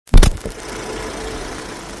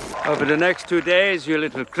Over the next 2 days, you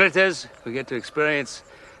little critters will get to experience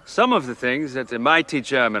some of the things that the mighty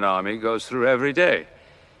German army goes through every day.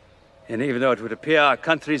 And even though it would appear our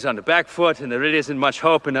country's on the back foot and there really isn't much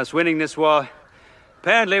hope in us winning this war,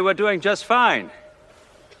 apparently we're doing just fine.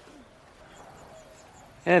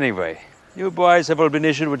 Anyway, you boys have all been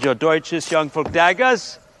issued with your Deutsches Jungvolk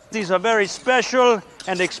daggers. These are very special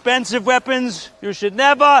and expensive weapons. You should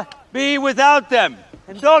never be without them.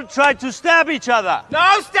 And don't try to stab each other.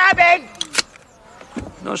 No stabbing!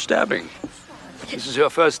 No stabbing. This is your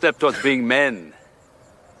first step towards being men.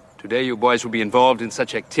 Today you boys will be involved in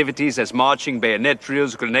such activities as marching, bayonet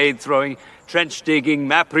drills, grenade throwing, trench digging,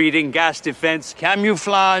 map reading, gas defense,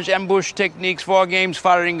 camouflage, ambush techniques, war games,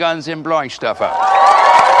 firing guns, and blowing stuff up.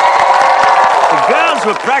 The girls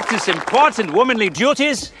will practice important womanly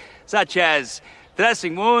duties, such as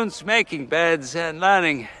dressing wounds, making beds, and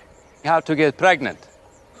learning how to get pregnant.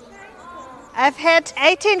 I've had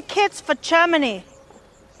 18 kids for Germany.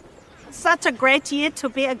 Such a great year to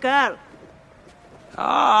be a girl.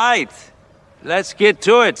 All right, let's get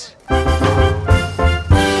to it.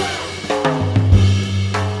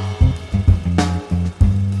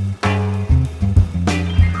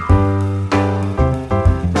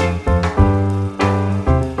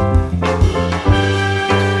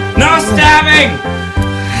 No stabbing!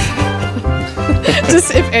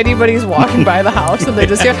 Just if anybody's walking by the house and they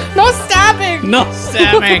just hear, no stabbing! No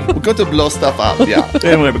stabbing! We're going to blow stuff up, yeah.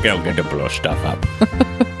 And we're going to blow stuff up.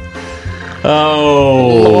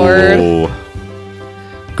 Oh. Lord.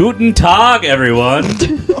 Guten Tag, everyone.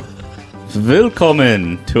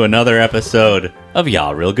 Willkommen to another episode of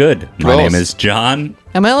Ja Real Good. My Prost. name is John.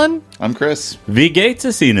 I'm Ellen. I'm Chris. Wie geht's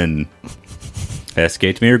es Ihnen? Es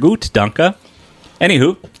geht mir gut, danke.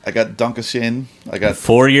 Anywho, I got Dankeschön. I got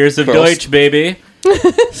 4 years of Prost. Deutsch, baby.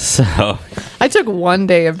 So, I took 1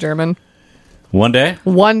 day of German. one day.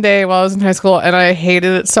 1 day while I was in high school, and I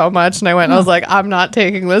hated it so much. And I went, and I was like, I'm not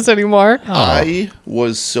taking this anymore. I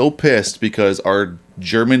was so pissed because our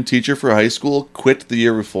German teacher for high school quit the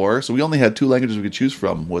year before, so we only had 2 languages we could choose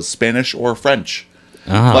from, was Spanish or French.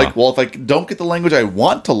 Like, well, if I don't get the language I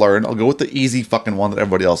want to learn, I'll go with the easy fucking one that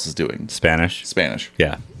everybody else is doing. Spanish.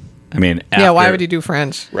 Yeah. I mean, Yeah, why would you do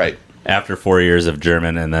French? Right. After 4 years of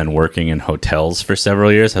German and then working in hotels for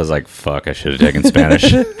several years, I was like, fuck, I should have taken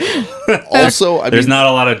Spanish. Also, There's not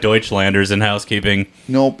a lot of Deutschlanders in housekeeping.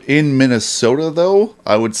 Nope. In Minnesota, though,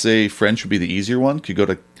 I would say French would be the easier one. Could go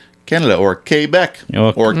to Canada or Quebec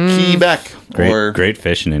Oh, or Quebec. Great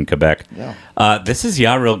fishing in Quebec. Yeah. This is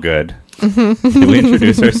Ja Real Good. Did we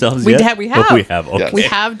introduce ourselves We yet? have. We have. Oh, we have. Okay. Yes. We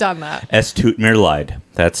have done that. Es tut mir leid.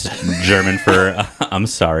 That's German for I'm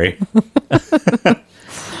sorry.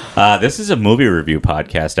 This is a movie review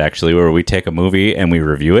podcast, actually, where we take a movie and we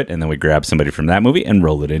review it, and then we grab somebody from that movie and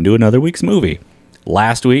roll it into another week's movie.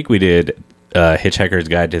 Last week, we did Hitchhiker's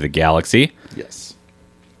Guide to the Galaxy. Yes.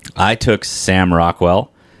 I took Sam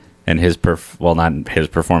Rockwell and his not his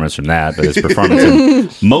performance from that, but his performance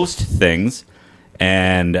in most things.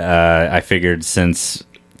 And I figured since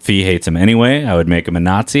Fee hates him anyway, I would make him a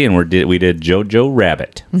Nazi, and we did JoJo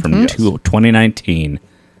Rabbit from 2019.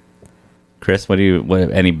 Chris,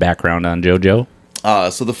 any background on JoJo?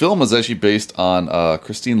 So the film is actually based on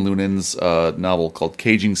Christine Lunin's novel called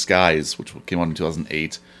Caging Skies, which came out in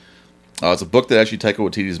 2008. It's a book that actually Taika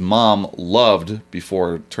Waititi's mom loved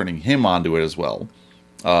before turning him onto it as well.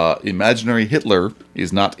 Imaginary Hitler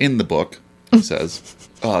is not in the book, he says.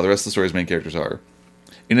 The rest of the story's main characters are.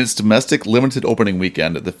 In its domestic limited opening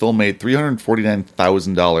weekend, the film made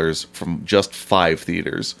 $349,000 from just 5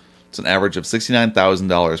 theaters. It's an average of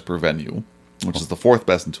 $69,000 per venue, which is the 4th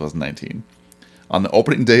best in 2019. On the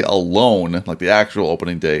opening day alone, like the actual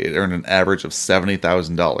opening day, it earned an average of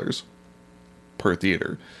 $70,000 per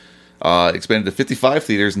theater. Expanded to 55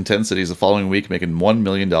 theaters in 10 cities the following week, making $1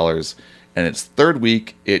 million. And its 3rd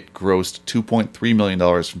week, it grossed $2.3 million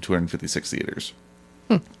from 256 theaters.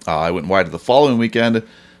 I went wide the following weekend,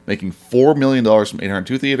 making $4 million from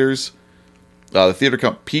 802 theaters. The theater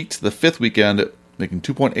count peaked the 5th weekend, making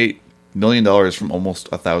 $2.8 million from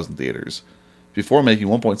almost 1,000 theaters, before making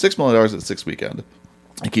 $1.6 million at the 6th weekend.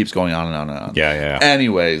 It keeps going on and on and on. Yeah.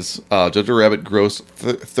 Anyways, JoJo Rabbit grossed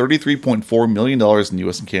 $33.4 million in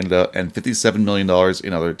U.S. and Canada, and $57 million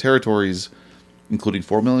in other territories, including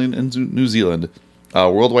 $4 million in New Zealand.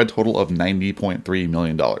 Worldwide total of $90.3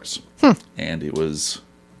 million. And it was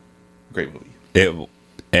a great movie. It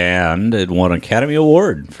won an Academy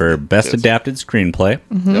Award for Best Adapted Screenplay.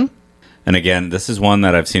 Yep. And again, this is one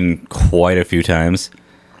that I've seen quite a few times.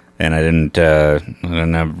 And I didn't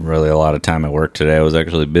have really a lot of time at work today. I was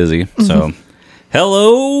actually busy. So,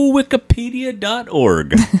 hello,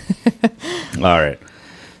 Wikipedia.org. All right.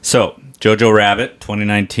 So, JoJo Rabbit,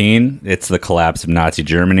 2019. It's the collapse of Nazi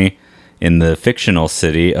Germany. In the fictional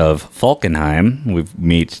city of Falkenheim, we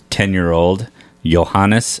meet 10-year-old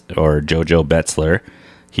Johannes, or Jojo Betzler.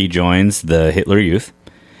 He joins the Hitler Youth.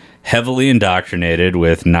 Heavily indoctrinated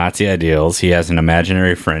with Nazi ideals, he has an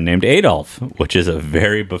imaginary friend named Adolf, which is a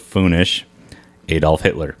very buffoonish Adolf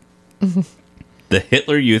Hitler. The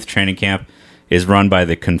Hitler Youth Training Camp is run by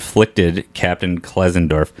the conflicted Captain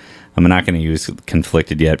Klesendorf. I'm not going to use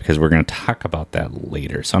conflicted yet because we're going to talk about that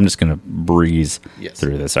later. So I'm just going to breeze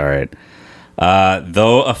through this. All right.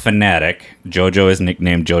 Though a fanatic, Jojo is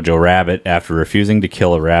nicknamed JoJo Rabbit after refusing to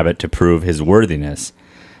kill a rabbit to prove his worthiness.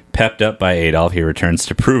 Pepped up by Adolf, he returns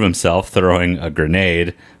to prove himself, throwing a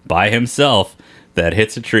grenade by himself that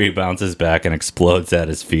hits a tree, bounces back, and explodes at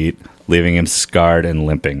his feet, leaving him scarred and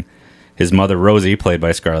limping. His mother, Rosie, played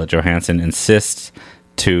by Scarlett Johansson, insists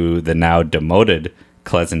to the now demoted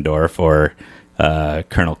Klesendorf, or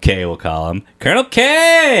Colonel K, we'll call him, Colonel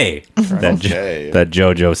K! That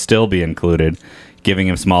JoJo still be included, giving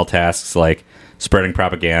him small tasks like spreading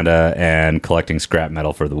propaganda and collecting scrap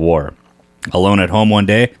metal for the war. Alone at home one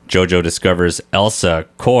day, JoJo discovers Elsa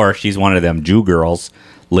Kor. She's one of them Jew girls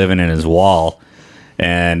living in his wall,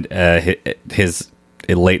 and his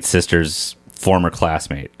late sister's former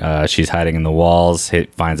classmate. She's hiding in the walls. He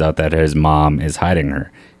finds out that his mom is hiding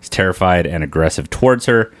her. He's terrified and aggressive towards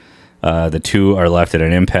her. The two are left at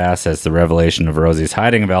an impasse as the revelation of Rosie's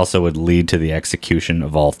hiding of Elsa would lead to the execution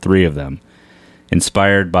of all three of them.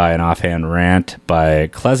 Inspired by an offhand rant by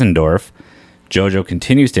Klesendorf, JoJo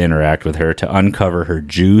continues to interact with her to uncover her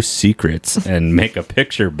Jew secrets and make a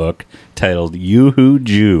picture book titled Yoo-Hoo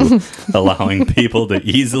Jew, allowing people to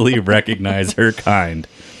easily recognize her kind.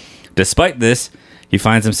 Despite this, he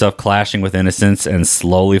finds himself clashing with innocence and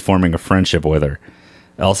slowly forming a friendship with her.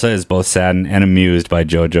 Elsa is both saddened and amused by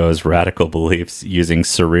JoJo's radical beliefs, using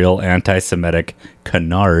surreal anti-Semitic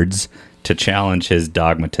canards to challenge his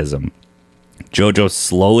dogmatism. JoJo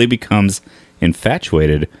slowly becomes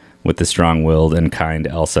infatuated with the strong-willed and kind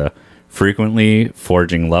Elsa, frequently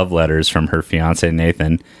forging love letters from her fiancé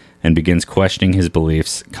Nathan, and begins questioning his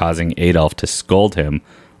beliefs, causing Adolf to scold him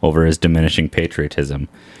over his diminishing patriotism.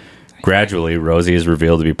 Gradually, Rosie is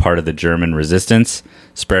revealed to be part of the German resistance,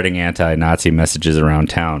 spreading anti-Nazi messages around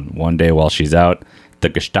town. One day while she's out, the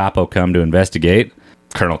Gestapo come to investigate.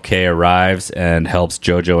 Colonel K arrives and helps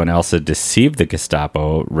JoJo and Elsa deceive the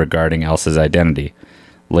Gestapo regarding Elsa's identity.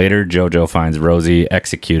 Later, JoJo finds Rosie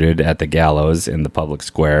executed at the gallows in the public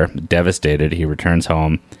square. Devastated, he returns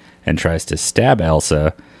home and tries to stab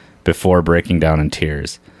Elsa before breaking down in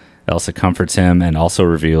tears. Elsa comforts him and also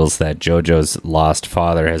reveals that JoJo's lost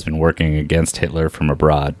father has been working against Hitler from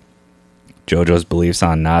abroad. JoJo's beliefs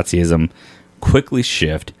on Nazism quickly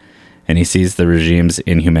shift, and he sees the regime's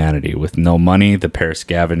inhumanity. With no money, the pair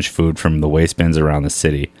scavenge food from the waste bins around the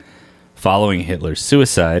city. Following Hitler's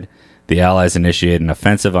suicide, the Allies initiate an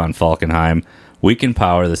offensive on Falkenheim, weaken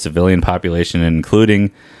power, the civilian population,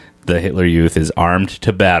 including the Hitler Youth, is armed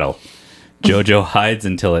to battle. JoJo hides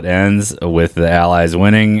until it ends, with the Allies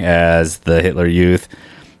winning as the Hitler Youth.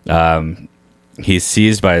 He's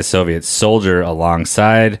seized by a Soviet soldier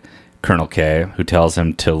alongside Colonel K, who tells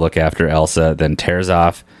him to look after Elsa, then tears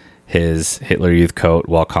off his Hitler Youth coat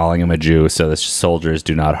while calling him a Jew so the soldiers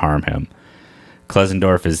do not harm him.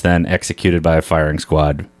 Klesendorf is then executed by a firing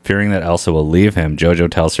squad. Fearing that Elsa will leave him, JoJo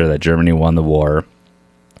tells her that Germany won the war.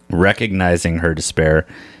 Recognizing her despair,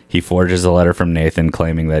 he forges a letter from Nathan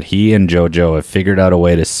claiming that he and JoJo have figured out a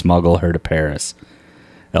way to smuggle her to Paris.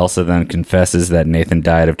 Elsa then confesses that Nathan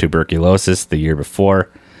died of tuberculosis the year before.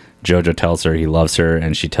 JoJo tells her he loves her,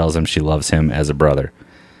 and she tells him she loves him as a brother.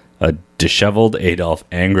 A disheveled Adolf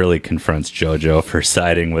angrily confronts JoJo for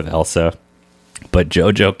siding with Elsa, but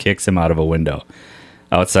JoJo kicks him out of a window.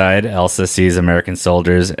 Outside, Elsa sees American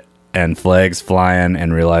soldiers and flags flying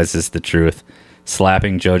and realizes the truth,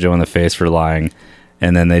 slapping JoJo in the face for lying,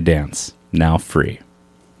 and then they dance. Now free.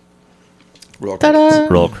 Roll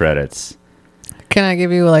credits. Roll credits. Can I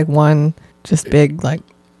give you like one just big like?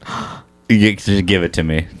 Just give it to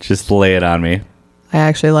me. Just lay it on me. I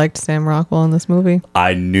actually liked Sam Rockwell in this movie.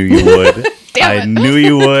 I knew you would. I knew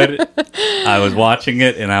you would. I was watching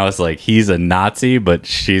it and I was like, he's a Nazi, but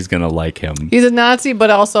she's going to like him. He's a Nazi, but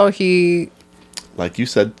also he... Like you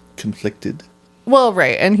said, conflicted. Well,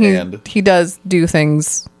 right. And he does do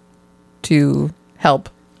things to help.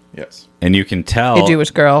 Yes. And you can tell... A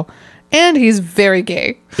Jewish girl. And he's very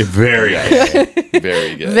gay. Very gay.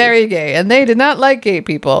 Very gay. Very gay. And they did not like gay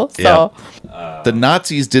people. So the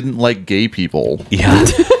Nazis didn't like gay people. Yeah.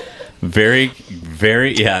 Very,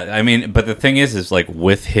 very, yeah. I mean, but the thing is like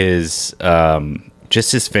with his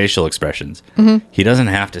just his facial expressions. He doesn't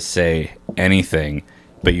have to say anything,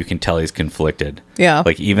 but you can tell he's conflicted. Yeah.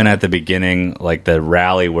 Like even at the beginning, like the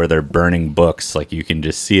rally where they're burning books, like you can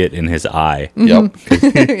just see it in his eye. Yep.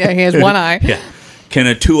 Yeah, he has one eye. Yeah. Can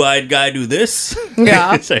a two-eyed guy do this?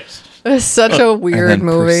 Yeah. It's like, It's such a weird and then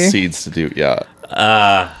movie. proceeds to do,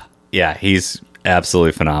 yeah, he's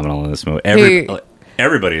absolutely phenomenal in this movie.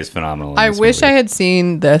 Everybody is phenomenal in I this wish movie. I had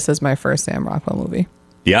seen this as my first Sam Rockwell movie.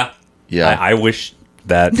 Yeah. Yeah. I wish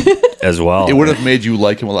that as well. It would have made you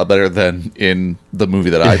like him a lot better than in the movie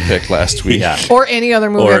that I picked last week. Yeah. Or any other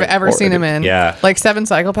movie I've ever seen him in. yeah. Like Seven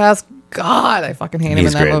Psychopaths. God, I fucking hate him He's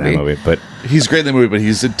in that great movie. in that movie, but He's great in the movie, but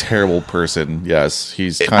he's a terrible person. Yes,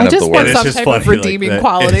 he's I kind of just the want worst. some it's just type funny, of redeeming that,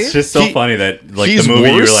 quality. It's just so He- funny that like he's the movie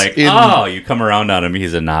you're worse like, in- oh, you come around on him,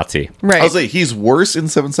 he's a Nazi. Right. I was like, he's worse in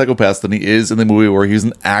Seven Psychopaths than he is in the movie where he's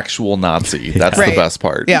an actual Nazi. That's Right. the best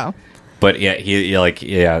part. Yeah. But yeah,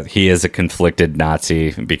 he is a conflicted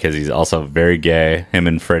Nazi because he's also very gay. Him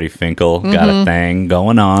and Freddie Finkel got a thing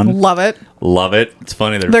going on. Love it. Love it. It's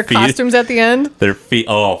funny. Their costumes at the end. Their feet.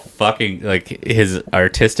 Oh, fucking like his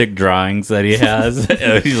artistic drawings that he has.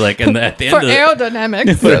 He's like, and at the end For of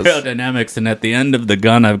aerodynamics. for Yes. aerodynamics, and at the end of the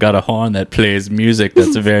gun, I've got a horn that plays music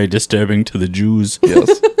that's very disturbing to the Jews.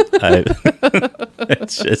 Yes.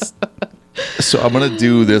 It's just So I'm gonna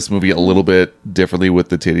do this movie a little bit differently with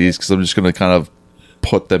the titties because I'm just gonna kind of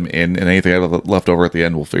put them in, and anything I have left over at the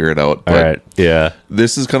end, we'll figure it out. But all right. Yeah.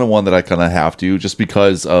 this is kind of one that I kind of have to just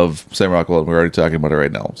because of Sam Rockwell, and we're already talking about it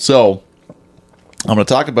right now. So I'm going to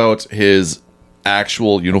talk about his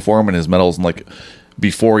actual uniform and his medals, and like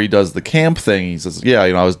before he does the camp thing, he says, "Yeah,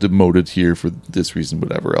 I was demoted here for this reason,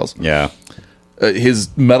 whatever else." Yeah. His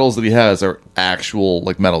medals that he has are actual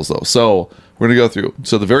like medals, though. So we're going to go through.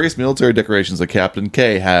 So the various military decorations that Captain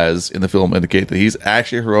K has in the film indicate that he's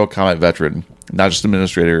actually a heroic combat veteran, not just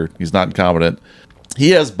administrator. He's not incompetent. He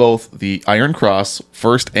has both the Iron Cross,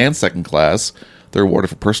 first and second class. They're awarded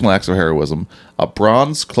for personal acts of heroism. A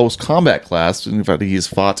bronze close combat class. In fact, he has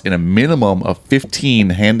fought in a minimum of 15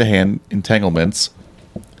 hand-to-hand entanglements.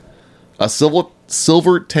 A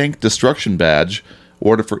silver tank destruction badge,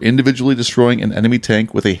 awarded for individually destroying an enemy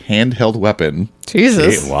tank with a handheld weapon.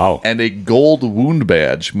 Jesus. Hey, wow. And a gold wound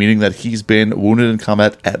badge, meaning that he's been wounded in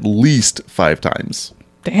combat at least 5 times.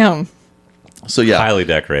 Damn. So yeah, Highly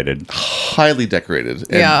decorated. highly decorated.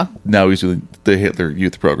 And Yeah. now he's doing the Hitler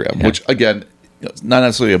Youth Program, which again, it's not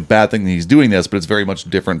necessarily a bad thing that he's doing this, but it's very much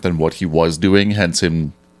different than what he was doing, hence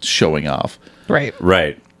him showing off. Right.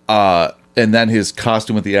 Right. And then his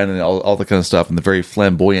costume at the end and all that kind of stuff, and the very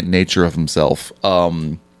flamboyant nature of himself.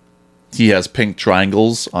 He has pink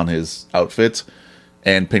triangles on his outfit,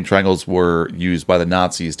 and pink triangles were used by the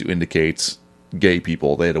Nazis to indicate gay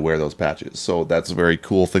people. They had to wear those patches. So that's a very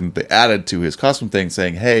cool thing that they added to his costume thing,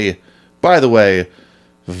 saying, hey, by the way,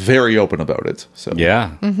 very open about it. So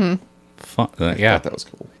Yeah. Mm-hmm. I Yeah. thought that was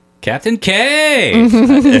cool. Captain K.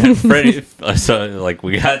 Freddie, so like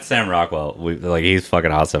we got Sam Rockwell. He's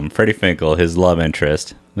fucking awesome. Freddie Finkel, his love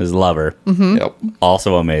interest, his lover, Yep.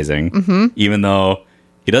 also amazing. Even though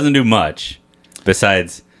he doesn't do much,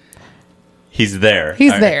 besides he's there.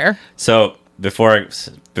 He's All right. there. So before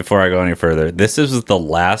I go any further, this is the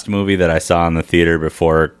last movie that I saw in the theater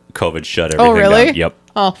before COVID shut everything Oh, really? down. Yep.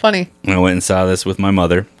 Oh, funny. I went and saw this with my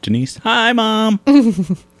mother, Denise. Hi, Mom.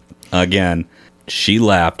 Again, she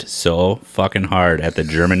laughed so fucking hard at the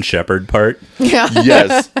German Shepherd part. Yeah.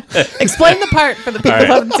 Yes. Explain the part for the people right.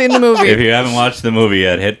 who haven't seen the movie. If you haven't watched the movie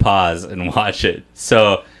yet, hit pause and watch it.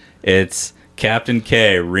 So it's Captain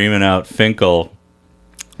K reaming out Finkel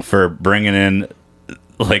for bringing in,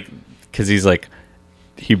 because he's like,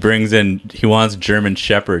 he wants German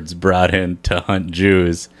Shepherds brought in to hunt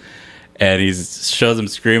Jews. And he shows them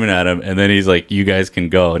screaming at him, and then he's like, "You guys can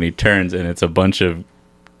go." And he turns, and it's a bunch of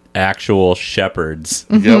actual shepherds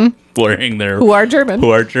Yep. wearing their Who are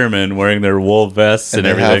German, wearing their wool vests and, And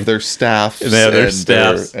they everything. have their staffs. And they have their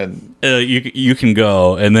staffs. And You can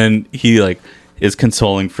go. And then he is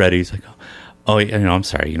consoling Freddy. He's like, "Oh, I'm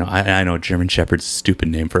sorry. I know German Shepherd's a stupid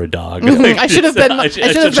name for a dog. I should have been. I should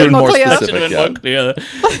have been more clear. specific. more clear.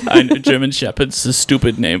 I know German Shepherd's a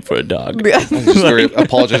stupid name for a dog." Yeah. just very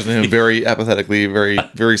apologizing to him, very apathetically, very,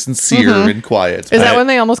 very sincere and quiet. Is that when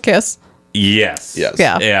they almost kiss? Yes. Yes.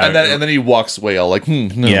 Yeah. Yeah. And then he walks away all like,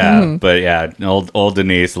 no. Yeah, but yeah, old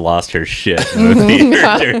Denise lost her shit in the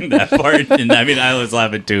theater during that part. And I mean, I was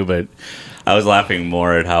laughing too, but I was laughing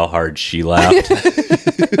more at how hard she laughed.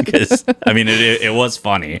 Because, I mean, it was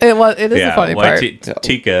funny. It is a funny part.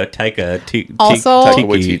 Taika Also- Taika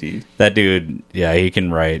Waititi. that dude, yeah, he can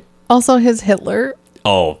write. Also, his Hitler.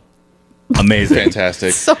 Oh, Amazing.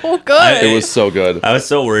 Fantastic. So good. It was so good. I was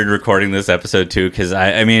so worried recording this episode too, because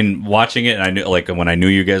I mean, watching it, and I knew, like, when I knew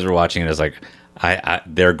you guys were watching it, I was like,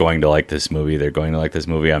 they're going to like this movie. They're going to like this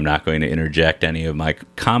movie. I'm not going to interject any of my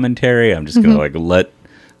commentary. I'm just going to like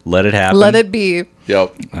let it happen. Let it be.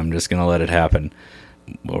 Yep. I'm just going to let it happen.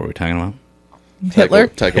 What were we talking about? Hitler.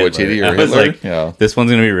 Taika Waititi or I was Hitler. like, Yeah. this one's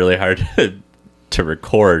going to be really hard to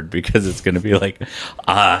record because it's going to be like,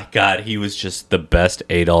 God, he was just the best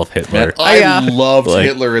Adolf Hitler. Man, I Yeah. loved Like,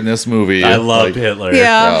 Hitler in this movie. I loved Like, Hitler.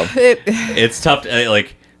 Yeah. It's tough to,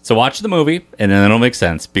 like, so watch the movie and then it'll make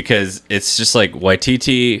sense because it's just like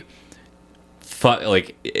Waititi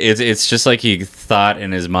like it's just like he thought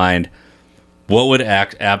in his mind, what would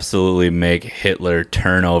absolutely make Hitler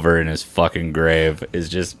turn over in his fucking grave is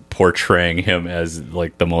just portraying him as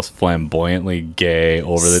like the most flamboyantly gay,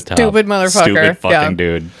 over the top, Stupid motherfucker. stupid fucking Yeah.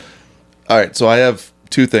 dude. All right, so I have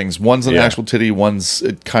two things. One's an Yeah. actual titty. One's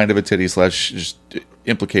kind of a titty / just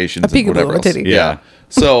implications and peekaboo whatever of a else. titty. Yeah.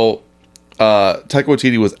 So Taika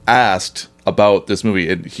Waititi was asked about this movie,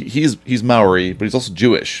 and he's Maori, but he's also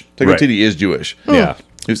Jewish. Taika Right. Waititi is Jewish. Yeah.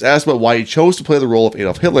 He was asked about why he chose to play the role of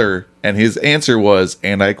Adolf Hitler, and his answer was,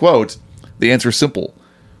 and I quote, "The answer is simple.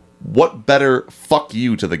 What better fuck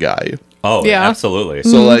you to the guy?" Oh, Yeah. absolutely.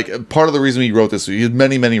 So, like, part of the reason he wrote this, he had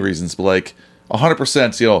many, many reasons, but, like,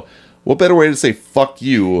 100%, what better way to say fuck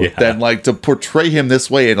you than, like, to portray him this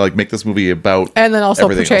way and, like, make this movie about And then also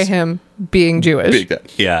everything portray else. him being Jewish. Big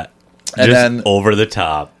that. Yeah. And Just then- over the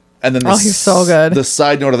top. And then He's so good. The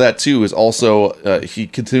side note of that, too, is also he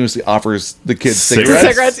continuously offers the kids Cigarettes.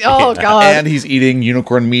 cigarettes. Cigarettes. Oh, God. And he's eating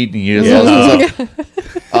unicorn meat and he does all this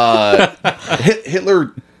stuff.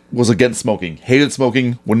 Hitler was against smoking, hated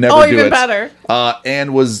smoking, would never Oh, do even it. better.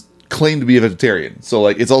 And was claimed to be a vegetarian. So,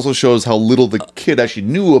 like, it also shows how little the kid actually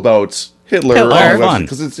knew about Hitler. Fun.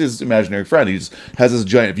 Because it's his imaginary friend. He just has this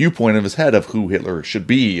giant viewpoint in his head of who Hitler should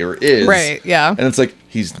be or is. Right, yeah. And it's like,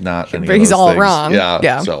 he's not any But of he's those all things. wrong. Yeah.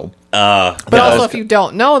 Yeah. So, But also, if you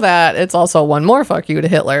don't know that, it's also one more fuck you to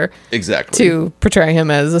Hitler exactly. to portray him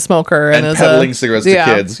as a smoker and, And as peddling cigarettes to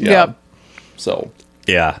kids. Yeah. Yep. So,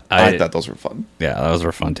 Yeah. I thought those were fun. Yeah, those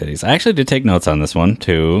were fun titties. I actually did take notes on this one,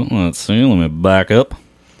 too. Let's see. Let me back up.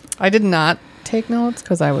 I did not take notes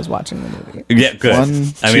because I was watching the movie. Yeah, good.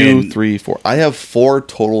 1, 2, 3, 4. I have 4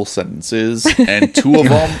 total sentences, and two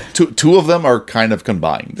of them are kind of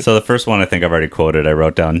combined. So the first one I think I've already quoted. I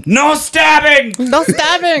wrote down, no stabbing! No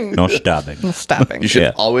stabbing. No stabbing. No stabbing. You should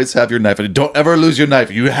Yeah. always have your knife, and don't ever lose your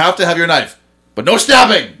knife. You have to have your knife, but no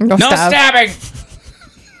stabbing. No stab. stabbing!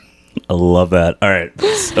 I love that. All right,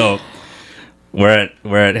 so we're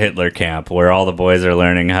at Hitler camp where all the boys are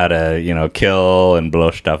learning how to, kill and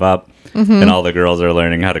blow stuff up. And all the girls are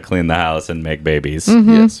learning how to clean the house and make babies.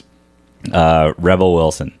 Yes. Rebel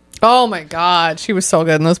Wilson. Oh my God, she was so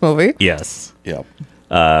good in this movie. Yes. Yeah.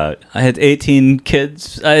 I had 18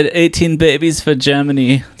 kids. I had 18 babies for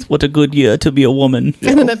Germany. What a good year to be a woman.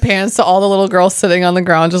 And then it pans to all the little girls sitting on the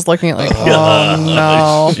ground, just looking at like,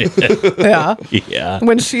 oh no, yeah. Yeah.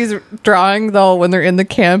 When she's drawing though, when they're in the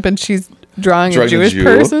camp and she's drawing a Drawing a Jewish Jew,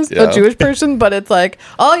 person, yeah. a Jewish person, but it's like,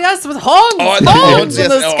 oh yes, with horns, and the horns, and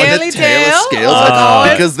the yes, scaly and the tail tail, of scales, Like, oh,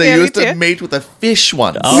 it's because they scaly used to tail. mate with a fish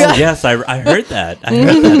once. Oh, Yeah. yes. I heard that. I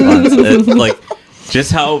heard that once. It's like,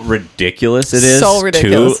 just how ridiculous it is. So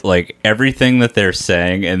ridiculous. Too. Like, everything that they're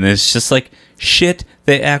saying, and it's just like, shit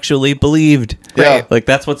they actually believed. Yeah. Like,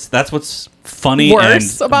 that's what's funny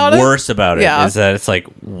Worse and about it? worse about it Yeah. is that it's like,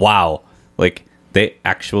 wow. Like, they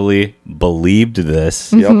actually believed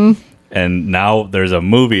this. Yep. And now there's a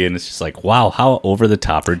movie, and it's just like, wow, how over the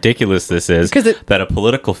top ridiculous this is 'Cause it- that a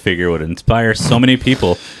political figure would inspire so many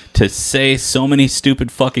people to say so many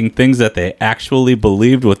stupid fucking things that they actually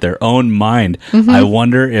believed with their own mind. I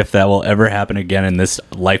wonder if that will ever happen again in this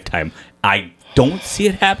lifetime. I don't see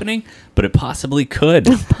it happening, but it possibly could.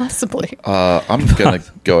 Possibly. I'm gonna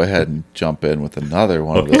go ahead and jump in with another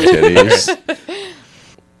one of the titties.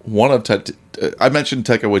 I mentioned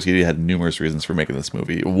Taika Waititi had numerous reasons for making this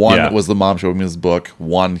movie. One was the mom showing me his book.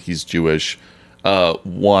 One, he's Jewish.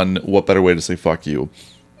 One, what better way to say fuck you?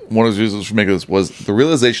 One of his reasons for making this was the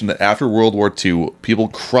realization that after World War II, people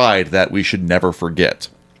cried that we should never forget.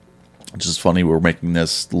 Which is funny, we're making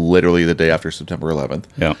this literally the day after September 11th.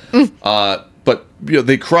 Yeah. But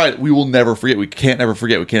they cried, we will never forget. We can't never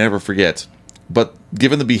forget. We can't ever forget. But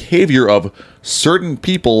given the behavior of certain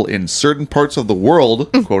people in certain parts of the world,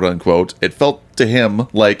 quote unquote, it felt to him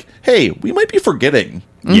like, hey, we might be forgetting.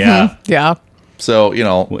 Yeah. Yeah. So,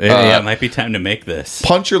 Yeah, it might be time to make this.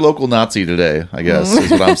 punch your local Nazi today, I guess, is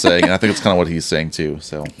what I'm saying. And I think it's kind of what he's saying too.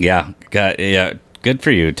 So, Yeah. Good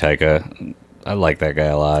for you, Taika. I like that guy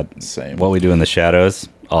a lot. Same. What We Do in the Shadows,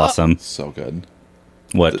 awesome. So good.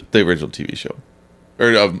 What? The original TV show.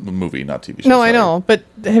 Or movie, not TV show. No, sorry. I know. But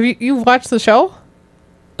have you watched the show?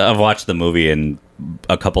 I've watched the movie and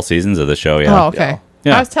a couple seasons of the show, yeah. Oh, okay.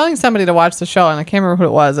 Yeah. I was telling somebody to watch the show, and I can't remember who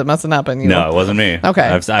it was. It must have not been you. No, it wasn't me. Okay.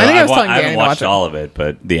 I I think I was telling I Danny haven't to watched watch it. all of it,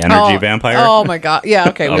 but the Energy Vampire. Oh, my God. Yeah,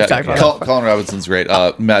 okay. We've talked about that. Colin Robinson's great.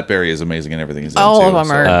 Matt Berry is amazing in everything he's in, All too, of them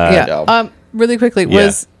so, are. yeah. Really quickly,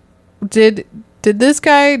 Yeah. did this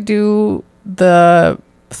guy do the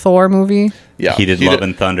Thor movie? Yeah. He did Love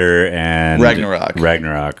and Thunder and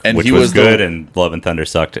Ragnarok. And which he was was good, and Love and Thunder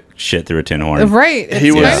sucked shit through a tin horn. Right. It's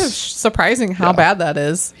He was- kind of surprising how bad that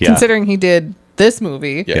is, Yeah. considering he did this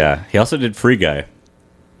movie. Yeah. He also did Free Guy.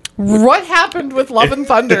 What happened with Love and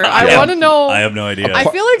Thunder? I want to know. I have no idea. I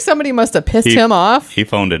feel like somebody must have pissed him off. He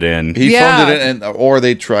phoned it in. He Yeah. phoned it in, or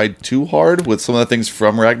they tried too hard with some of the things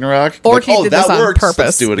from Ragnarok. Or Like, he did this on purpose.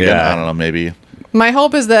 Let's do it again. Yeah. I don't know, maybe. My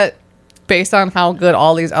hope is that based on how good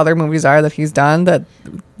all these other movies are that he's done, that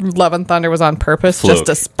Love and Thunder was on purpose Fluke. just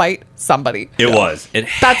to spite somebody. It was.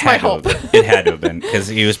 That's my had to hope. have been. It had to have been, because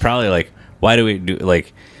he was probably like, "Why do we do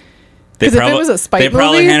like?" They 'Cause if it was a spite they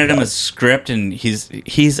probably movie- handed him a script, and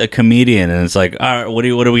he's a comedian, and it's like, all right, what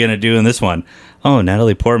are we gonna do in this one? Oh,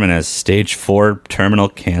 Natalie Portman has stage 4 terminal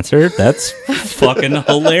cancer. That's fucking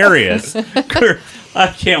hilarious. I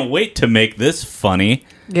can't wait to make this funny.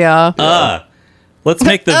 Yeah. Let's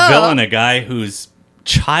make the villain a guy whose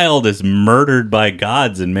child is murdered by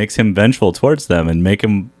gods and makes him vengeful towards them, and make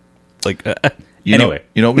him like. Anyway,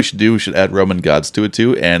 You know what we should do? We should add Roman gods to it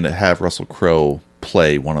too, and have Russell Crowe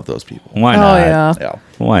play one of those people. why Oh, not? yeah. Yeah.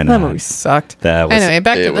 Why That not? movie sucked. That was- Anyway,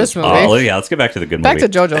 back to it this was movie. Oh, yeah, let's get back to the good Back movie.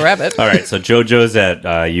 to JoJo Rabbit. All right, so JoJo's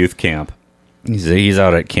at youth camp. He's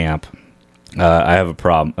out at camp. I have a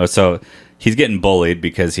problem. So he's getting bullied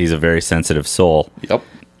because he's a very sensitive soul. Yep.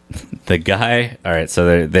 The guy, all right,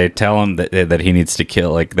 so they tell him that he needs to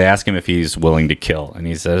kill. Like, they ask him if he's willing to kill, and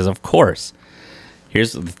he says, of course.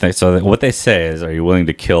 Here's the thing. So what they say is, are you willing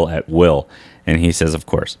to kill at will? And he says, of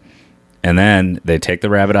course. And then they take the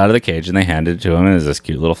rabbit out of the cage and they hand it to him, and it's this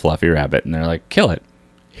cute little fluffy rabbit, and they're like, kill it.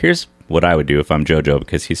 Here's what I would do if I'm JoJo,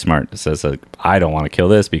 because he's smart. It says, like, I don't want to kill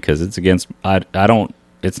this because it's against, I don't,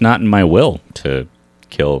 it's not in my will to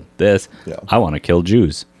kill this. Yeah. I want to kill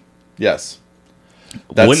Jews. Yes.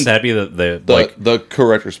 Wouldn't that be the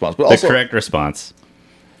correct response? But the also, correct response?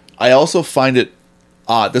 I also find it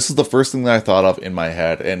odd. This is the first thing that I thought of in my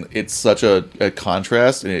head, and it's such a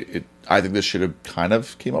contrast. And I think this should have kind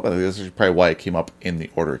of came up. I think this is probably why it came up in the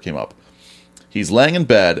order it came up. He's laying in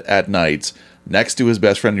bed at night next to his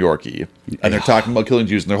best friend Yorkie, and they're talking about killing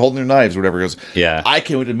Jews, and they're holding their knives or whatever. He goes, Yeah. I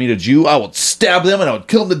can't wait to meet a Jew. I will stab them, and I will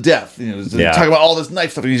kill them to death. You know, Yeah. talking about all this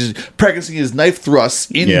knife stuff. And he's just practicing his knife thrusts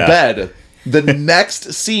in Yeah. bed. The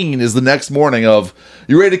next scene is the next morning of,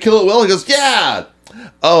 you ready to kill it, Will? He goes, yeah.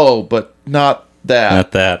 Oh, but not that.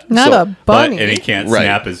 Not that. Not So- a bunny. And he can't Right.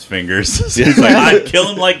 snap his fingers. So he's like, I'd kill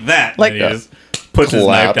him like that. Like- and he just puts his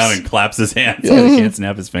knife Claps. down and claps his hands so he can't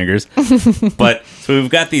snap his fingers. But so we've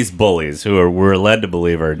got these bullies who we're led to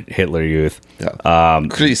believe are Hitler Youth. Yeah.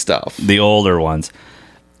 Christoph. The older ones.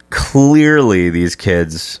 Clearly, these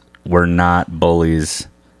kids were not bullies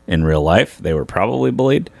in real life. They were probably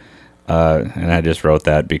bullied. And I just wrote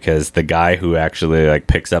that because the guy who actually like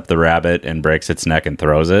picks up the rabbit and breaks its neck and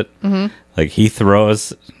throws it, like he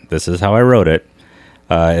throws. This is how I wrote it.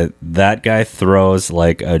 That guy throws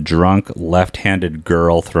like a drunk left-handed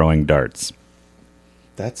girl throwing darts.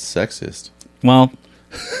 That's sexist. Well,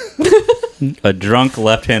 a drunk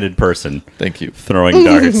left-handed person Thank you. throwing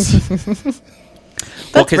darts.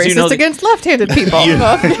 That's 'cause racist against left-handed people.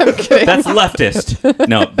 I'm kidding. That's leftist.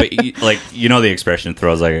 No, but like the expression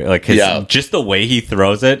throws like his, Yeah. just the way he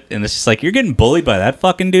throws it, and it's just like you're getting bullied by that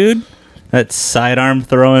fucking dude. That sidearm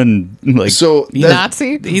throwing like So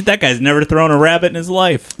Nazi? that guy's never thrown a rabbit in his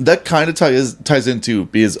life. that kind of ties into,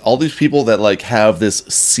 because all these people that like have this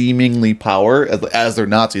seemingly power as they're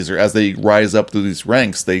Nazis, or as they rise up through these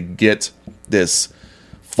ranks, they get this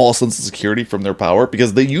false sense of security from their power,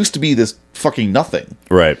 because they used to be this fucking nothing,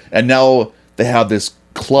 Right. and now they have this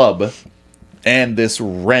club and this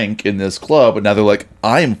rank in this club, and now they're like,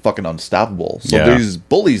 I am fucking unstoppable. So Yeah. there's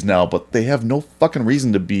bullies now, but they have no fucking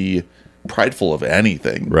reason to be prideful of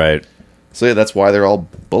anything. Right. So yeah, that's why they're all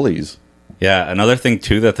bullies. Yeah. Another thing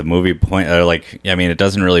too that the movie it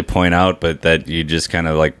doesn't really point out, but that you just kind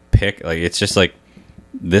of like pick. Like it's just like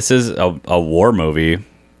this is a war movie.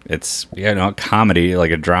 It's a comedy,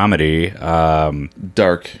 like a dramedy.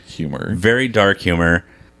 Dark humor. Very dark humor,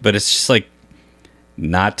 but it's just like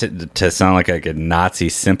not to sound like a Nazi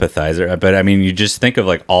sympathizer, but I mean, you just think of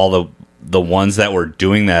like all the ones that were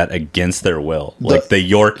doing that against their will, like the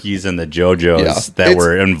Yorkies and the JoJos that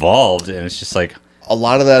were involved, and it's just like a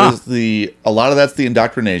lot of that is that's the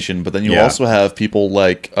indoctrination, but then you also have people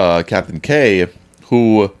like Captain K,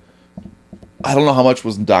 who I don't know how much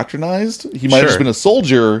was indoctrinized. He might have just been a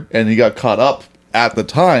soldier, and he got caught up at the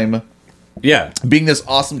time. Yeah, being this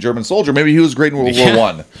awesome German soldier, maybe he was great in World War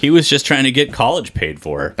One. He was just trying to get college paid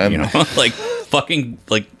for, like fucking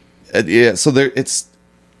like. So there,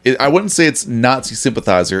 I wouldn't say it's Nazi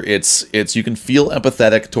sympathizer. It's you can feel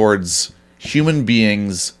empathetic towards human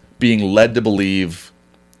beings being led to believe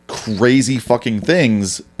crazy fucking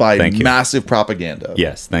things by massive propaganda.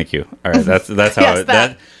 Yes, thank you. All right, that's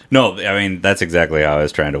how No, I mean that's exactly how I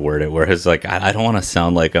was trying to word it. Where it's like I don't want to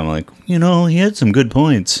sound like I'm like he had some good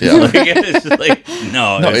points. Yeah, like, it's just like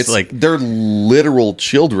no, it's like they're literal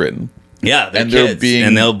children. Yeah, they're kids,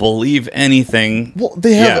 and they'll believe anything. Well,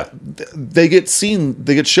 they get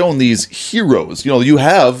shown these heroes. You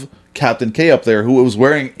have Captain K up there who was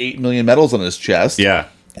wearing 8 million medals on his chest. Yeah,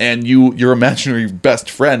 and your imaginary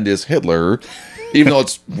best friend is Hitler. Even though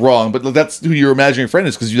it's wrong, but that's who your imaginary friend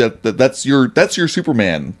is because that's your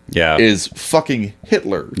Superman. Yeah, is fucking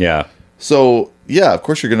Hitler. Yeah. So yeah, of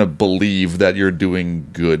course you're gonna believe that you're doing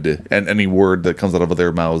good, and any word that comes out of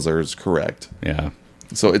their mouths is correct. Yeah.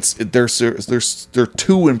 So they're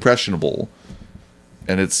too impressionable,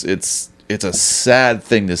 and it's a sad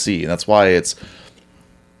thing to see, and that's why it's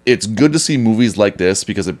good to see movies like this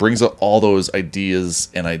because it brings up all those ideas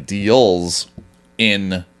and ideals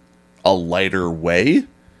in a lighter way,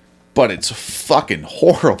 but it's fucking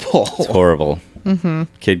horrible. It's horrible. Mm-hmm.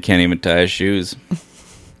 Kid can't even tie his shoes,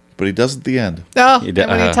 but he does at the end. Oh,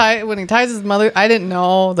 when he ties his mother, I didn't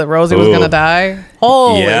know that Rosie was gonna die.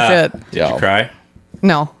 Holy shit! Yeah. Did you cry?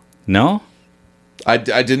 No. No. I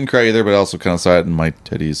didn't cry either, but I also kind of saw it in my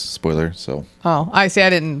Teddy's spoiler. So. Oh, I see. I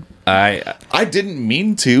didn't. I didn't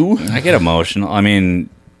mean to. I get emotional. I mean,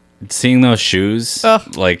 seeing those shoes,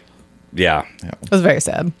 like, yeah, it was very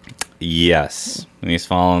sad. Yes, when he's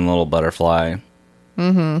following little butterfly.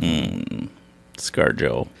 Mm-hmm.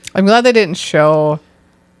 ScarJo. I'm glad they didn't show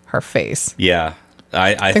her face. Yeah,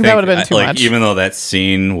 I think that would have been too much. Even though that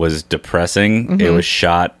scene was depressing, it was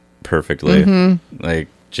shot perfectly. Mm-hmm. Like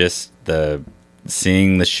just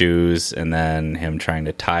seeing the shoes and then him trying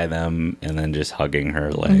to tie them and then just hugging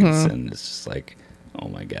her legs and it's just like, oh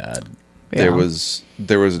my god. Yeah.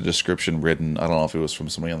 There was a description written, I don't know if it was from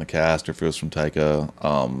somebody on the cast or if it was from Taika,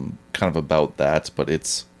 kind of about that, but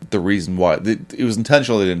it's the reason why it was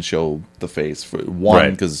intentional they didn't show the face. For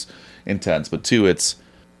one, because intense, but two, it's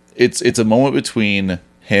a moment between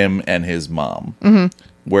him and his mom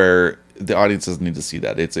where the audience doesn't need to see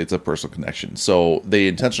that. It's a personal connection. So they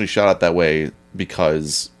intentionally shot it that way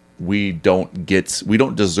because we don't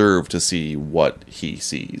deserve to see what he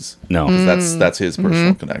sees. No, that's his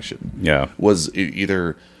personal connection. Yeah, was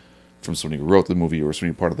either from somebody who wrote the movie or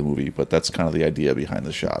somebody part of the movie, but that's kind of the idea behind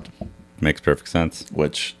the shot. Makes perfect sense.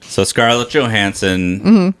 So Scarlett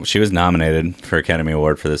Johansson, she was nominated for Academy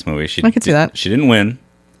Award for this movie. I could see that. She didn't win.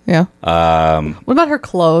 Yeah. What about her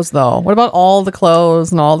clothes, though? What about all the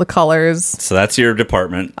clothes and all the colors? So that's your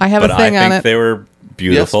department. I have a thing on it. I think they were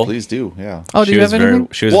beautiful. Yes, please do. Yeah. Oh, do you have anything?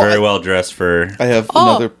 She was very well dressed for. I have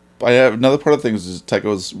another part of things is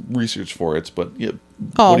Taika's research for it, but yeah.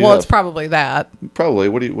 Oh well, it's probably that. Probably.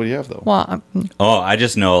 What do you have though? Well, I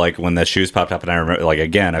just know like when the shoes popped up, and I remember like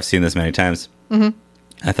again, I've seen this many times.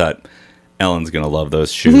 I thought Ellen's gonna love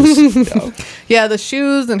those shoes. Yeah, the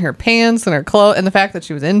shoes and her pants and her clothes, and the fact that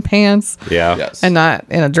she was in pants. Yeah. Yes. And not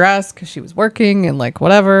in a dress because she was working and like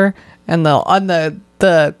whatever. And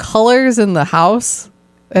the colors in the house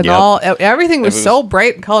and everything was so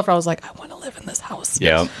bright and colorful. I was like, I want to live in this house.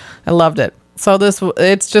 Yeah. I loved it. So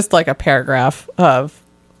it's just like a paragraph of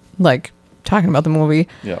like talking about the movie.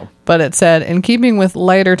 Yeah. But it said, in keeping with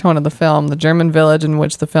lighter tone of the film, the German village in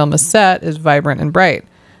which the film is set is vibrant and bright.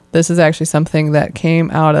 This is actually something that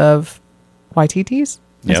came out of Waititi's.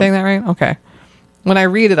 Am I saying that right? Okay. When I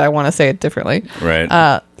read it, I want to say it differently.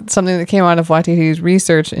 Right. Something that came out of Waititi's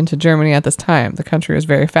research into Germany at this time. The country was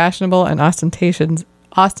very fashionable and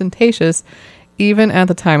ostentatious even at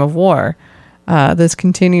the time of war. This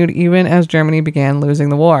continued even as Germany began losing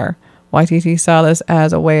the war. Waititi saw this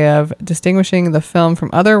as a way of distinguishing the film from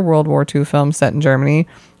other World War II films set in Germany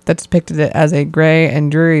that depicted it as a gray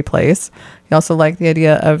and dreary place. He also liked the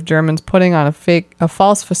idea of Germans putting on a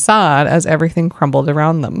false facade as everything crumbled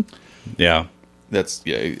around them. Yeah. That's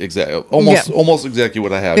exactly almost exactly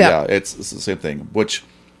what I have. Yeah, it's the same thing, which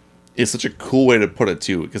is such a cool way to put it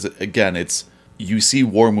too. Because again, it's you see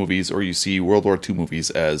war movies or you see World War II movies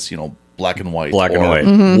as black and white,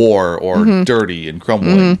 war or dirty and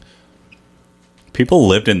crumbling. People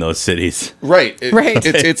lived in those cities. Right.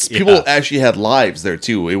 It's people actually had lives there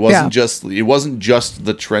too. It wasn't just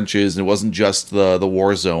the trenches. It wasn't just the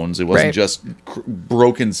war zones. It wasn't just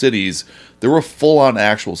broken cities. There were full on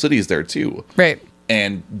actual cities there too. Right.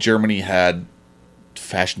 And Germany had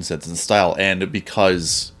fashion sense and style, and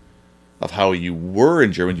because of how you were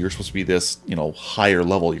in Germany, you're supposed to be this, higher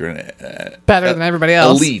level. You're better than everybody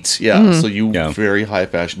else. Elite, yeah. Mm-hmm. So you very high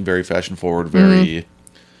fashion, very fashion forward, very.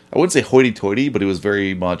 I wouldn't say hoity-toity, but it was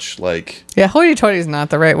very much like... Yeah, hoity-toity is not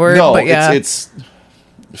the right word, no, but yeah. it's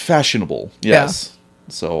fashionable, yes.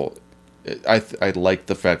 Yeah. So I like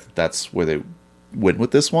the fact that that's where they went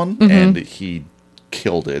with this one, and he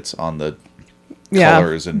killed it on the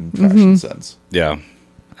colors and fashion sense. Yeah.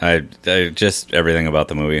 I just, everything about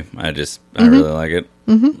the movie, I really like it.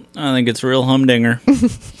 I think it's a real humdinger.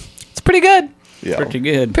 It's pretty good. Yeah. Pretty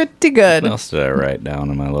good. What else did I write down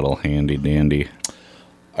in my little handy-dandy...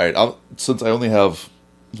 All right, since I only have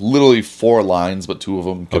literally 4 lines, but 2 of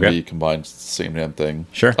them can be combined, it's the same damn thing.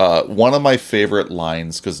 Sure. One of my favorite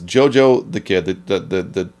lines, because JoJo, the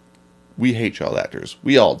kid, we hate child actors.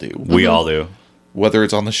 We all do. We all do. Whether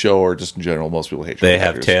it's on the show or just in general, most people hate child actors. They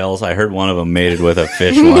have tails. I heard one of them mated with a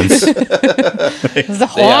fish once. They have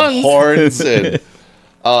horns.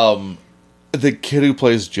 And, the kid who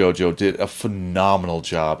plays JoJo did a phenomenal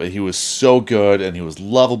job. He was so good, and he was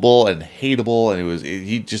lovable and hateable, and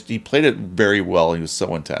he played it very well. He was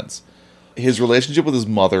so intense. His relationship with his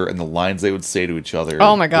mother and the lines they would say to each other,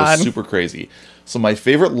 oh my god, was super crazy. So my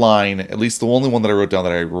favorite line, at least the only one that I wrote down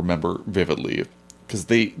that I remember vividly, because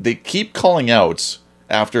they keep calling out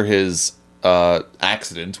after his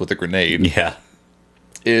accident with the grenade. Yeah,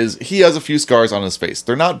 is he has a few scars on his face.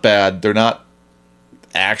 They're not bad. They're not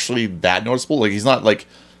actually that noticeable. Like, he's not like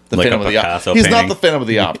the Phantom of the Opera. He's not the Phantom of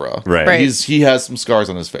the Opera. Right. He has some scars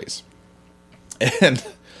on his face. And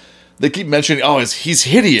they keep mentioning, he's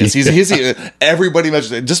hideous. He's hideous. Everybody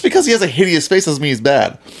mentions it. Just because he has a hideous face doesn't mean he's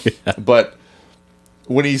bad. Yeah. But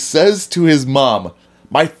when he says to his mom,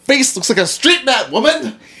 "My face looks like a street mat,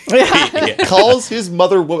 woman," he calls his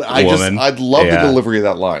mother woman. I love the delivery of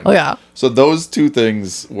that line. Oh yeah. So those 2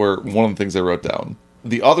 things were one of the things I wrote down.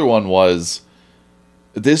 The other one was,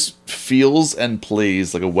 this feels and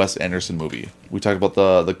plays like a Wes Anderson movie. We talked about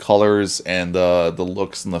the colors and the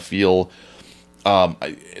looks and the feel.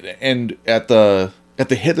 And at the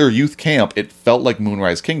Hitler Youth Camp, it felt like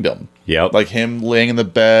Moonrise Kingdom. Yep. Like him laying in the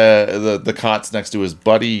bed, the cots next to his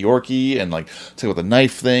buddy Yorkie, and like talking about the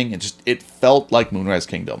knife thing. It felt like Moonrise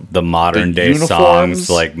Kingdom. The modern day songs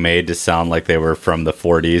made to sound like they were from the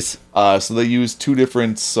 40s. So they used 2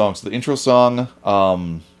 different songs. The intro song,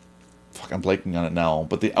 I'm blanking on it now,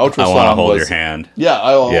 but the outro song was... I Want to Hold Your Hand.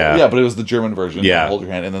 Yeah, but it was the German version. Yeah. Hold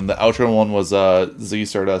Your Hand. And then the outro one was Ziggy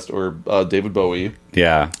Stardust or David Bowie.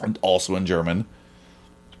 Yeah. And also in German.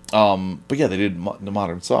 But yeah, they did the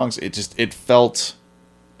modern songs. It felt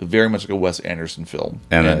very much like a Wes Anderson film.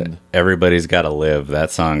 And Everybody's Gotta Live,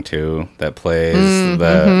 that song too, that plays.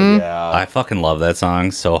 I fucking love that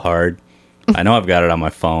song so hard. I know I've got it on my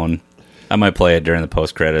phone. I might play it during the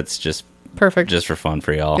post-credits, just for fun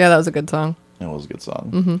for y'all. Yeah, that was a good song. It was a good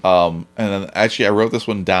song. And then actually I wrote this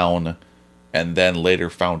one down and then later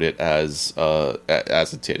found it as a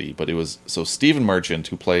titty. But it was... So Stephen Merchant,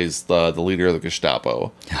 who plays the leader of the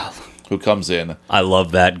Gestapo, who comes in. I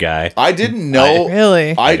love that guy. I didn't know...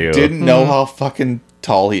 I didn't know how fucking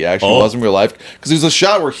tall he actually was in real life. Because there's a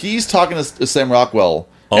shot where he's talking to Sam Rockwell.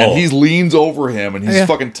 And he leans over him and he's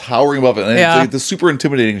fucking towering above it. And it's a super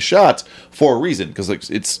intimidating shot for a reason. Because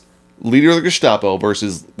it's... leader of the Gestapo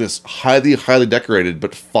versus this highly, highly decorated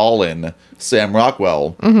but fallen Sam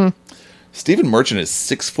Rockwell. Stephen Merchant is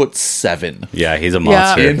 6'7". Yeah, he's a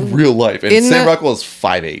monster in real life, and Sam Rockwell is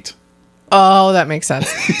 5'8". Oh, that makes sense.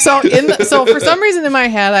 So, for some reason in my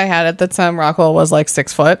head, I had it that Sam Rockwell was like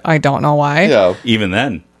 6 foot. I don't know why. Yeah, even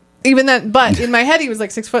then, but in my head, he was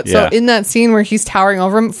like 6 foot. So in that scene where he's towering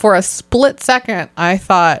over him, for a split second, I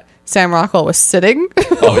thought Sam Rockwell was sitting.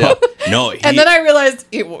 Oh yeah, no. And then I realized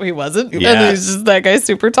he wasn't. Yeah. And he's just, that guy's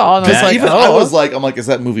super tall. And I was like, I'm like, is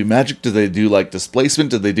that movie magic? Did they do like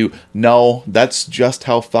displacement? Did they do? No, that's just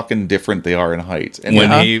how fucking different they are in height. And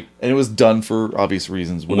and it was done for obvious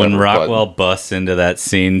reasons. When Rockwell busts into that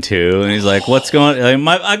scene too, and he's like, "What's going?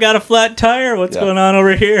 I got a flat tire. What's going on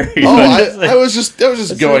over here?" I was just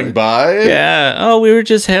going by. Yeah. Oh, we were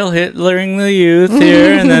just Hail Hitlering the youth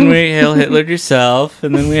here, and then we Hail Hitlered yourself,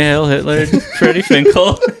 and then we Hail Hitler Freddie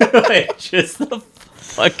Finkel. Just the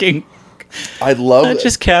fucking... I love it.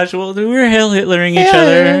 Just casual. We were Hail Hitlering each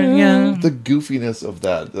other. Yeah. The goofiness of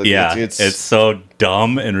that. Like, it's so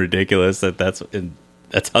dumb and ridiculous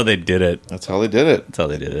that's how they did it. That's how they did it. That's how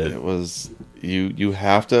they did it. It was... You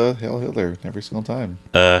have to Hail Hitler every single time.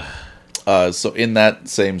 So in that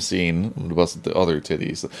same scene, what about the other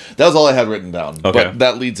titties? That was all I had written down. Okay. But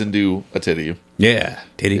that leads into a titty. Yeah.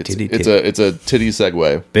 Titty. It's a titty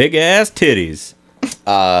segue. Big ass titties.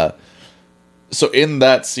 So in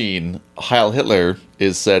that scene, Heil Hitler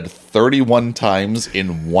is said 31 times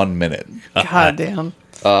in 1 minute. God damn.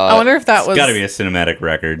 I wonder if that was... Got to be a cinematic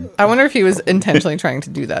record. I wonder if he was intentionally trying to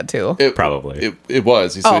do that, too. Probably. It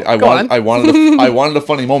was. He said, I wanted a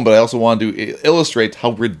funny moment, but I also wanted to illustrate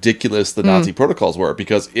how ridiculous the Nazi protocols were.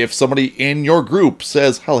 Because if somebody in your group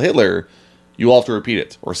says Heil Hitler, you all have to repeat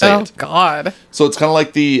it or say it. Oh, God. So it's kind of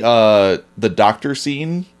like the doctor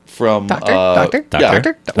scene from... Doctor?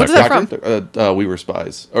 What's that from? We Were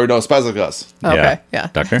Spies. Or no, Spies Like Us. Okay, yeah.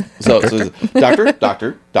 Doctor? So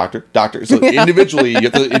doctor. So individually, you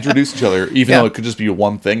have to introduce each other, even though it could just be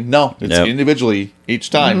one thing. No, it's individually each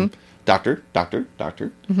time. Mm-hmm. Doctor.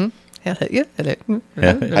 Mm-hmm. Hail Hitler.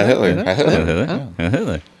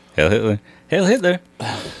 Hail Hitler.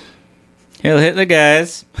 Hail Hitler,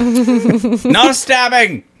 guys. No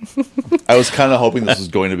stabbing. I was kind of hoping this was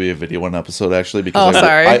going to be a video one episode, actually, because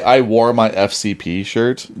sorry. I wore my FCP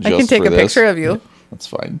shirt just I can take for a this. picture of you. That's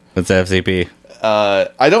fine. What's FCP?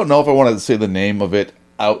 I don't know if I wanted to say the name of it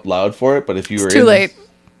out loud for it, but if you were Too late.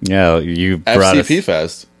 Yeah, you brought FCP us...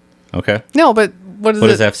 Fest. Okay. No, but what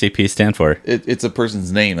does FCP stand for? It's a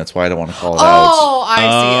person's name. That's why I don't want to call it out. Oh, I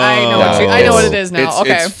see. I know what it is now.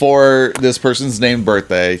 Okay. It's for this person's named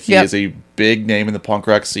birthday. He is a big name in the punk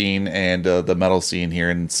rock scene and the metal scene here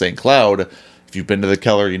in St. Cloud. If you've been to the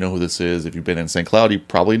Keller, you know who this is. If you've been in St. Cloud, you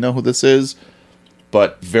probably know who this is.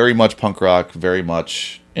 But very much punk rock, very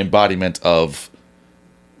much embodiment of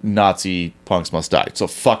Nazi punks must die. So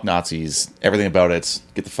fuck Nazis. Everything about it.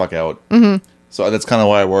 Get the fuck out. Mm-hmm. So that's kind of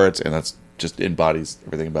why I wore it, and that's just embodies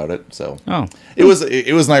everything about it. So it was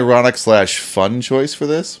an ironic / fun choice for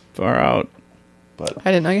this. Far out. But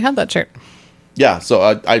I didn't know you had that shirt. Yeah, so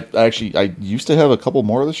I used to have a couple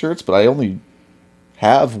more of the shirts, but I only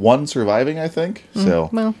have one surviving, I think. So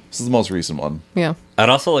this is the most recent one. Yeah. I'd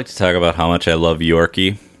also like to talk about how much I love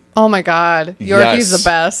Yorkie. Oh my God, Yorkie's the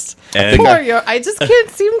best. And Poor Yorkie, I just can't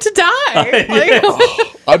seem to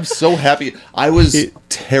die. I'm so happy. I was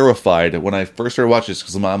terrified when I first started watching this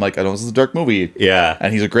because I'm like, I know this is a dark movie. Yeah,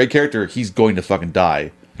 and he's a great character. He's going to fucking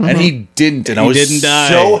die. And he didn't, and I was die.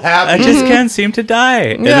 So happy. I just can't seem to die.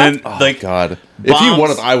 And then, God, if he would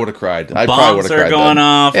have, I would have cried. I probably would have cried. Bombs are going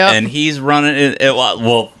off, Yep. and he's running.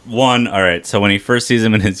 All right. So when he first sees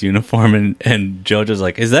him in his uniform, and JoJo's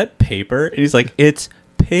like, "Is that paper?" And he's like, "It's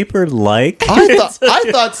paper-like." I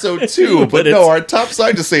thought so too, but no, our top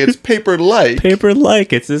side to say it's paper-like.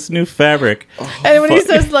 Paper-like. It's this new fabric. And when he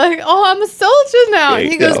says like, "Oh, I'm a soldier now," and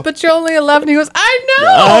he goes, "But you're only 11." He goes, "I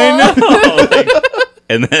know."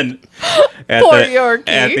 And then at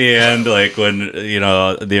the end, like when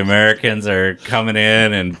the Americans are coming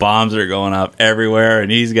in and bombs are going up everywhere,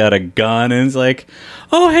 and he's got a gun, and it's like,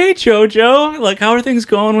 "Oh, hey, JoJo, like how are things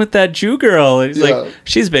going with that Jew girl?" And he's like,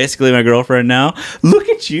 "She's basically my girlfriend now. Look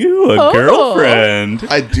at you, a girlfriend."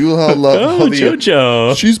 I do love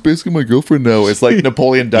JoJo. She's basically my girlfriend now. It's like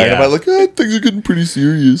Napoleon Dynamite. Like, things are getting pretty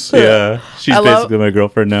serious. Yeah, she's basically my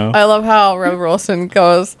girlfriend now. I love how Rev Wilson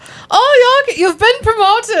goes, "Oh, you've been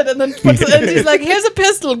promoted," and then and he's like, "Here's a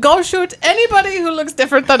pistol. Go shoot anybody who looks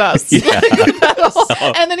different than us." Yeah.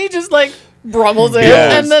 And then he just like brummels in,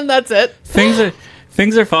 and then that's it.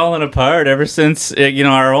 Things are falling apart ever since,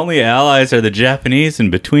 our only allies are the Japanese, and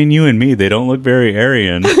between you and me, they don't look very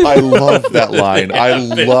Aryan. I love that line. I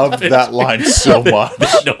love that line so much.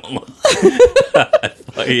 They don't look...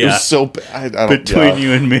 It was so bad. Between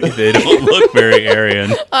you and me, they don't look very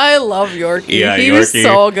Aryan. I love Yorkie. Yeah, he was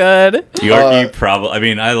so good. Yorkie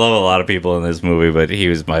probably... I love a lot of people in this movie, but he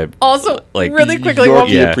was my... Also, really quickly...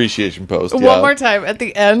 Yorkie appreciation post. One more time. At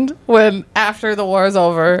the end, after the war is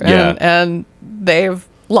over, and they've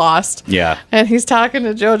lost. Yeah. And he's talking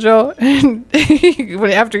to JoJo, and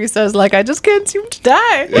after he says, like, "I just can't seem to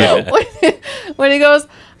die." Yeah. When he goes,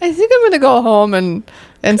 "I think I'm going to go home and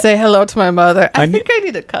say hello to my mother. I think I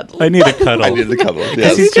need a cuddle." I need a cuddle.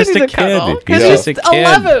 Yes. He's just a kid. He's just a kid.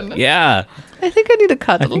 11. Yeah. I think I need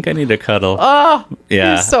a cuddle. Oh,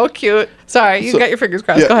 yeah. He's so cute. Sorry, you got your fingers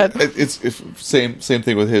crossed. Go ahead. It's same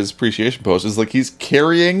thing with his appreciation post. Is like he's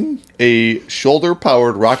carrying a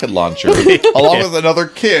shoulder-powered rocket launcher along with another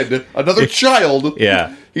child.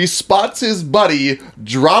 Yeah. He spots his buddy,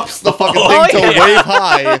 drops the fucking thing to wave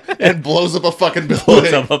high, and blows up a fucking building.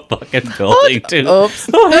 Blows up a fucking building, too. Oops.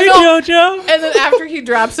 Oh, hey, JoJo. And then after he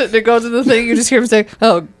drops it and it goes in the thing, you just hear him say,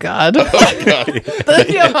 "Oh, God."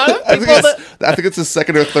 The amount of people I think it's his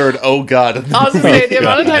second or third. Oh God! I was gonna say the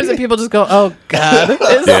amount of times that people just go, "Oh God."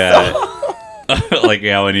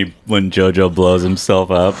 When JoJo blows himself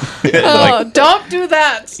up. Don't do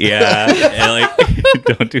that. Yeah,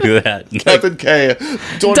 don't do that. Captain K,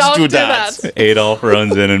 don't do that. Adolf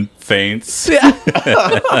runs in and faints. Yeah.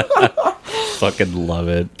 Fucking love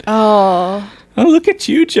it. Oh, look at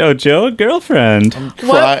you, JoJo, girlfriend.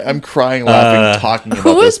 I'm crying laughing talking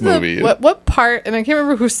about this movie. What part? And I can't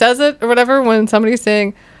remember who says it or whatever. When somebody's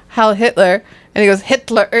saying "Heil Hitler." And he goes,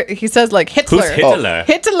 Hitler. He says, like, Hitler. Who's Hitler?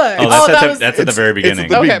 Hitler. That's at the very beginning.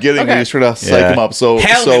 It's at the beginning. Okay. He's trying to psych him up. Hail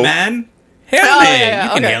me, man. Hail me. Yeah,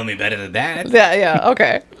 you can hail me better than that. Yeah.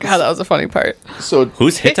 Okay. God, that was a funny part. So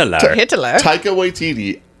who's Hitler? Hitler. Taika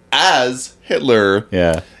Waititi as Hitler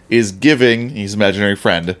is giving his imaginary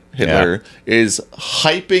friend, Hitler, is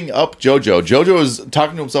hyping up JoJo. JoJo is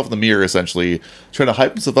talking to himself in the mirror, essentially, trying to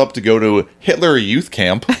hype himself up to go to Hitler youth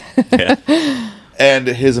camp. And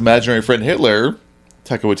his imaginary friend Hitler,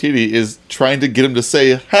 Taika Waititi, is trying to get him to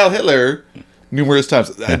say Heil Hitler numerous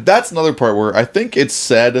times. That's another part where I think it's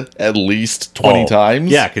said at least 20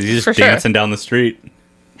 times. Yeah, because he's just dancing down the street.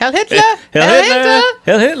 Heil Hitler! Heil Hitler!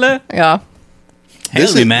 Heil Hitler! Yeah.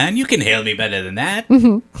 Hail me, man. You can hail me better than that.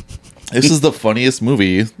 This is the funniest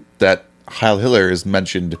movie that Heil Hitler is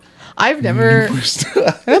mentioned. I've never...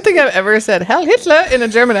 I don't think I've ever said Heil Hitler in a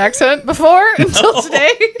German accent before until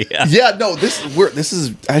today. Yeah, no, this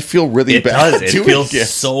is... I feel really bad. It feels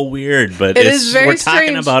so weird, but we're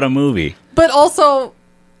talking about a movie. But also,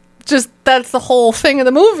 just that's the whole thing of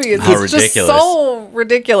the movie. It's just so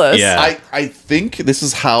ridiculous. Yeah. I think this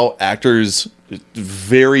is how actors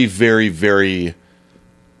very, very, very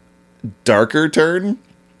darker turn.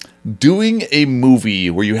 Doing a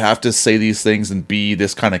movie where you have to say these things and be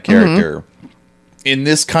this kind of character. In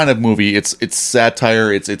this kind of movie, it's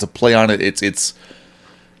satire, it's a play on it, it's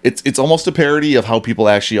almost a parody of how people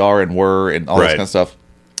actually are and were and all this kind of stuff.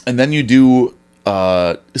 And then you do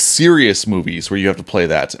serious movies where you have to play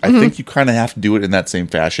that. I think you kind of have to do it in that same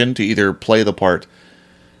fashion to either play the part.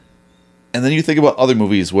 And then you think about other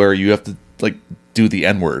movies where you have to like do the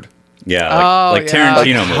N-word. Yeah, like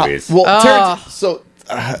Tarantino movies.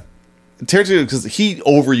 Tarantino, because he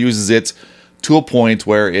overuses it to a point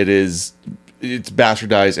where it's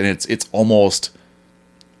bastardized and it's almost,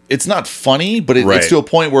 it's not funny, but it's to a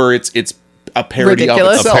point where it's a parody of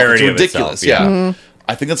itself. It's ridiculous. Yeah.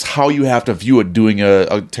 I think that's how you have to view it doing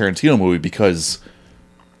a Tarantino movie, because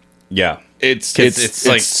it's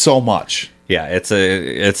like so much. Yeah, it's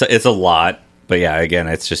a lot, but yeah, again,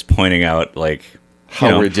 it's just pointing out like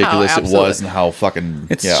how ridiculous it was and how fucking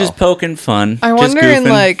it's just poking fun. I wonder in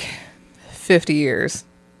like 50 years,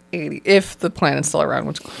 80, if the planet's still around,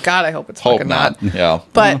 which God, I hope it's fucking not. Yeah.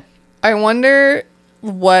 But I wonder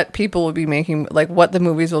what people will be making, like what the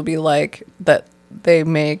movies will be like that they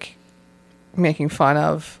making fun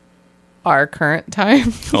of our current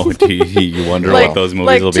time. Oh, do you wonder what those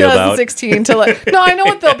movies will be about? 2016 to like, no, I know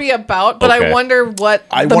what they'll be about, but I wonder what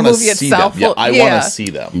the movie itself will. I want to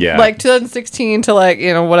see them. Yeah, like 2016 to like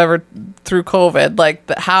whatever through COVID. Like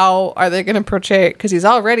how are they going to portray? Because he's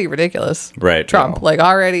already ridiculous, right? Trump, like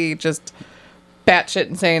already just batshit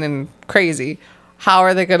insane and crazy. How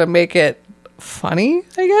are they going to make it funny?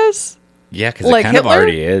 I guess. Yeah, because like it kind of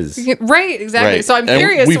already is. Right, exactly. Right. So I'm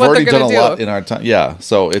curious what they're going to do. We've already done a lot in our time. Yeah,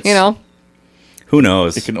 so it's who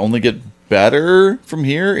knows? It can only get better from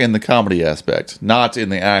here in the comedy aspect, not in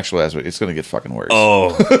the actual aspect. It's going to get fucking worse.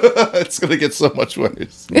 Oh, it's going to get so much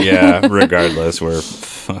worse. Yeah, regardless, we're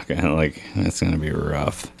fucking like it's going to be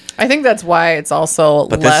rough. I think that's why it's also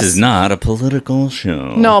But this is not a political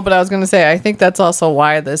show. No, but I was going to say, I think that's also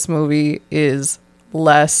why this movie is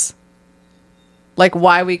less, like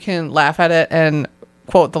why we can laugh at it and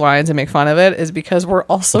quote the lines and make fun of it is because we're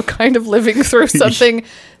also kind of living through something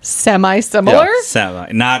semi-similar.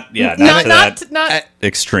 Not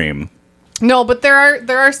extreme. No, but there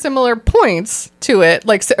are similar points to it,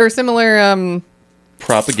 like or similar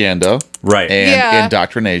propaganda, right? And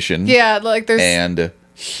indoctrination. Yeah, like there's and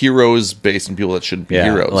heroes based on people that shouldn't be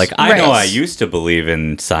heroes. Like I know I used to believe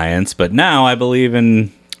in science, but now I believe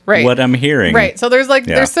in what I'm hearing. Right. So there's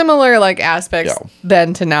there's similar like aspects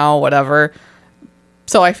then to now, whatever.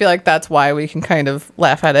 So I feel like that's why we can kind of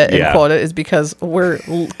laugh at it and quote it, is because we're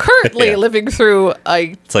currently living through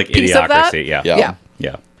it's like piece idiocracy. Of that.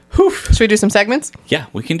 Yeah. Should we do some segments? Yeah,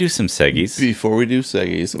 we can do some seggies. Before we do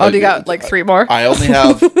seggies, do you got like 3 more? I only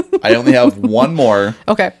have one more.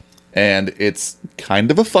 Okay. And it's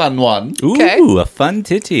kind of a fun one. Ooh, a fun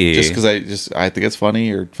titty. Just because I think it's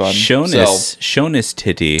funny or fun. Shonus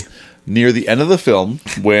titty. near the end of the film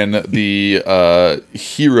when the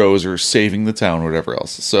heroes are saving the town or whatever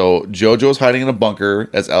else. So JoJo's hiding in a bunker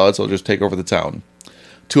as Allied soldiers take over the town.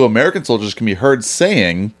 Two American soldiers can be heard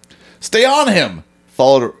saying, "Stay on him!"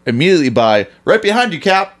 followed immediately by, "Right behind you,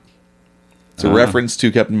 Cap." It's a reference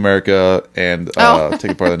to Captain America and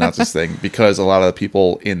taking part of the Nazis thing, because a lot of the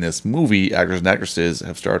people in this movie, actors and actresses,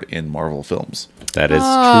 have starred in Marvel films. That is true.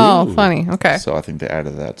 Oh, funny. Okay. So I think they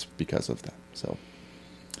added that because of that. So,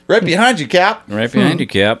 right behind you, Cap. Right behind you,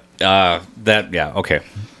 Cap. Okay.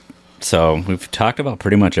 So we've talked about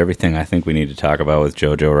pretty much everything I think we need to talk about with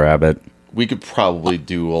JoJo Rabbit. We could probably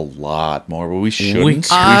do a lot more, but we shouldn't.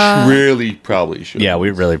 We really probably shouldn't. Yeah, we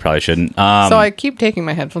really probably shouldn't. So I keep taking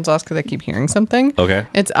my headphones off because I keep hearing something. Okay.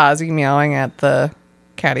 It's Ozzy meowing at the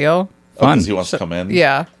catio. Fun. He wants to come in.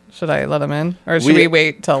 Yeah. Should I let him in? Or should we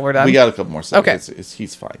wait till we're done? We got a couple more seconds. Okay.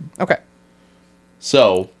 He's fine. Okay.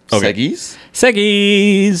 So, okay.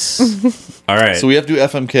 Seggies. All right. So we have to do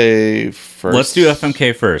FMK first. Let's do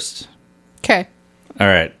FMK first. Okay. All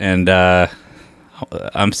right. And I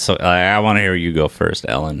want to hear you go first,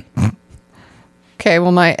 Ellen. Okay.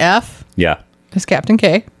 Well, my F is Captain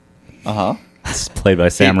K. Uh-huh. It's played by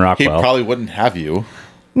Sam Rockwell. He probably wouldn't have you.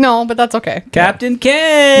 No, but that's okay. Captain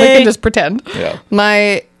K. We can just pretend. Yeah.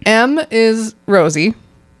 My M is Rosie.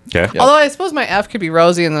 Okay. Yep. Although I suppose my F could be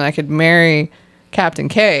Rosie, and then I could marry Captain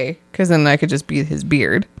K, because then I could just be his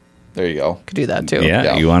beard. There you go. Could do that too.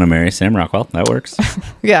 Yeah. You want to marry Sam Rockwell? That works.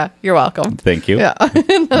 Yeah, you're welcome. Thank you.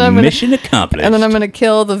 Yeah. Mission accomplished. And then I'm going to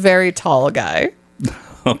kill the very tall guy.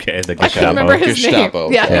 Okay, the I can't remember his Gestapo.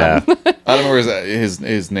 name. Yeah. I don't remember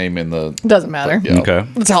his name in the... Doesn't matter. Yeah. Okay.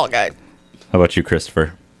 The tall guy. How about you,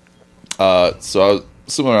 Christopher? So I was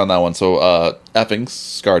similar on that one. So effing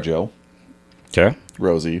ScarJo. Okay.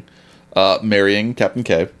 Rosie. Marrying Captain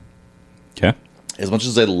K. Okay. As much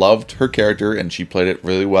as I loved her character and she played it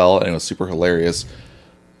really well and it was super hilarious,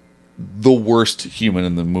 the worst human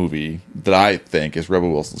in the movie that I think is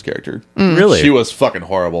Rebel Wilson's character. Really? She was fucking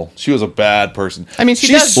horrible. She was a bad person. I mean,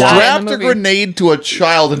 she does die in strapped the a movie. grenade to a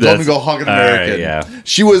child and told him to go hug an American. Right, yeah.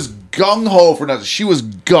 She was gung-ho for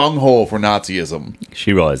Nazism.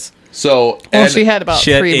 She was. So, Well, she had about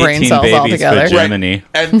She had 3 brain 18 cells babies altogether. for Germany.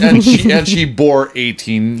 and she bore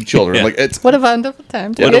 18 children. Yeah. Like it's What a wonderful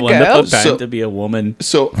time to What be a a wonderful girl. time So- to be a woman.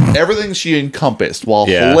 so everything she encompassed, while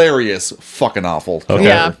Yeah. hilarious, fucking awful. Okay.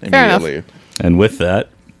 Yeah, fair enough. immediately. And with that,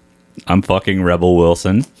 I'm fucking Rebel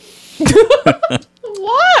Wilson.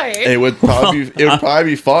 Why? It would probably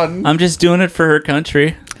be fun. I'm just doing it for her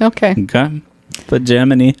country. Okay. Okay. For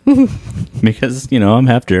Germany. Because, I'm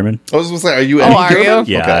half German. I was going to say, are you any are German?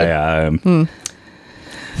 you? Yeah, Okay. I am.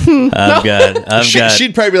 I've got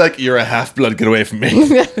She'd probably be like, "You're a half blood. Get away from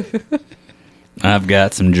me." I've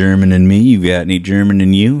got some German in me. You got any German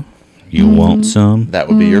in you? You want some? That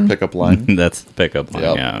would be your pickup line. That's the pickup line.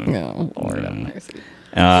 Yep. Yeah. Oh, Lord have mercy.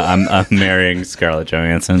 I'm marrying Scarlett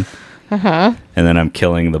Johansson. And then I'm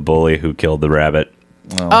killing the bully who killed the rabbit.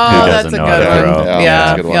 Oh, that's a good how to throw. one. Yeah, Yeah.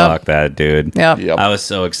 that's a good one. Fuck that dude. Yep. Yep. I was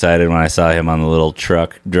so excited when I saw him on the little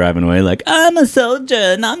truck driving away, like, I'm a soldier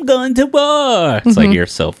and I'm going to war. It's like, you're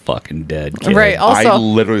so fucking dead, kid. Right. I Also,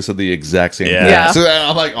 literally said the exact same Yeah. thing. Yeah. So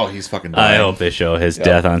I'm like, "Oh, he's fucking I dying." hope they show his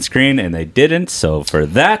death on screen, and they didn't. So for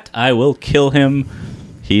that, I will kill him.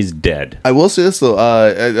 He's dead. I will say this though.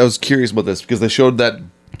 I was curious about this because they showed that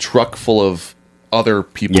truck full of other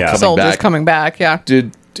people Yeah. coming soldiers back. coming back. Yeah.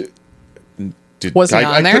 Did Was he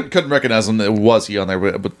on there? couldn't recognize him. Was he on there?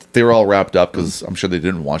 But they were all wrapped up because I'm sure they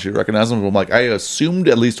didn't want you to recognize him. But I'm like, I assumed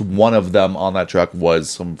at least one of them on that truck was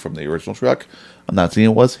some from the original truck. I'm not saying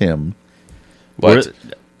it was him, but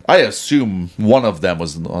I assume one of them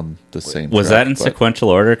was on the same. Was track, that in but- sequential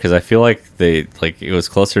order? Because I feel like it was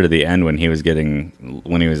closer to the end when he was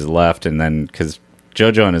left, and then because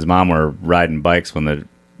JoJo and his mom were riding bikes when the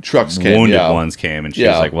trucks came? wounded Yeah. ones came, and she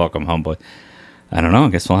Yeah. was like, "Welcome home, boy." I don't know. I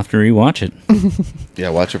guess we'll have to rewatch it. Yeah,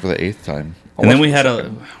 watch it for the 8th time. And then we had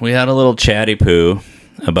a little chatty poo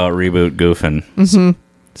about reboot goofing.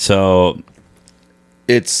 So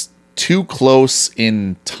It's too close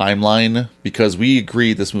in timeline because we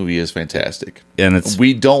agree this movie is fantastic. and it's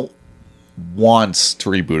We don't want to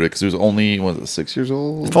reboot it because it was only 6 years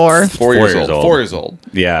old. 4. 4 years old. 4 years old.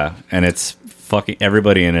 yeah, and it's fucking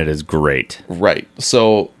everybody in it is great. Right.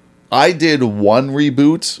 So I did one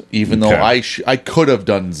reboot, even though Okay. I could have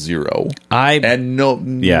done 0. And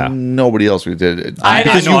nobody else did it. I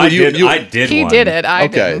Because did. you- I did. He one. did it. I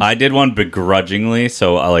Okay. didn't. I did one begrudgingly,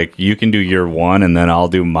 so you can do your one, and then I'll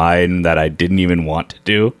do mine that I didn't even want to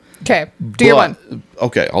do. Okay. Do your but- one.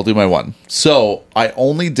 Okay, I'll do my one. So I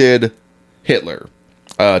only did Hitler.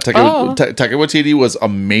 Taika Waititi was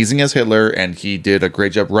amazing as Hitler, and he did a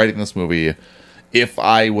great job writing this movie. If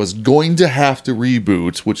I was going to have to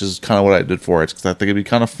reboot, which is kind of what I did for it, because I think it'd be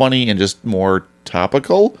kind of funny and just more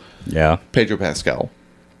topical. Yeah. Pedro Pascal.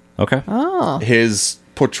 Okay. Oh. His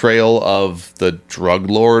portrayal of the drug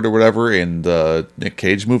lord or whatever in the Nick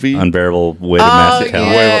Cage movie. Unbearable Weight of Massive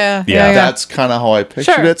Talent. Yeah. That's kind of how I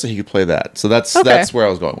pictured Sure. it, so he could play that. So that's where I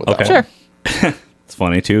was going with that. Okay. One. Sure. It's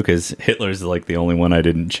funny too because Hitler's like the only one I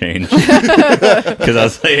didn't change because I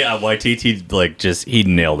was like, Waititi like just he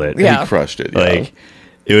nailed it. Yeah. He crushed it. Like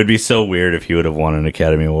it would be so weird if he would have won an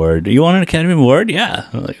Academy Award. You won an Academy Award? Yeah.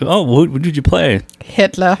 I'm like, oh, what did you play?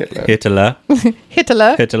 Hitler. Hitler.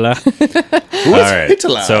 Hitler. Hitler. All right.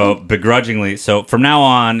 Hitler? So begrudgingly. So from now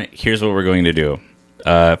on, here's what we're going to do.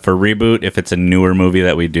 For reboot, if it's a newer movie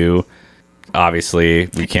that we do, obviously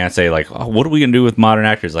we can't say like, oh, what are we going to do with modern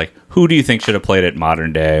actors? Like, who do you think should have played it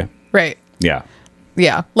modern day? Right. Yeah.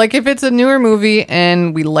 Yeah. Like if it's a newer movie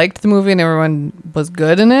and we liked the movie and everyone was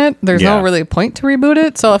good in it, there's no really point to reboot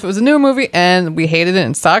it. So if it was a newer movie and we hated it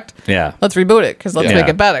and sucked, let's reboot it because let's make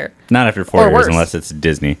it better. Not after 4 years worse. unless it's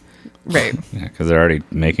Disney. Right. Yeah, because they're already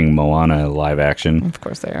making Moana live action. Of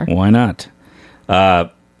course they are. Why not?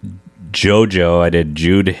 JoJo, I did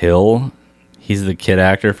Jude Hill. He's the kid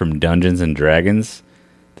actor from Dungeons and Dragons,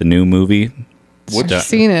 the new movie. I've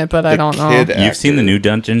seen it, but I don't know. You've seen the new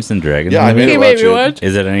Dungeons and Dragons? Yeah, I made me it watch.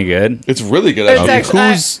 Is it any good? It's really good. It's Actually.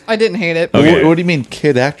 actually, I didn't hate it. Okay. What do you mean,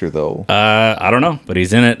 kid actor though? I don't know, but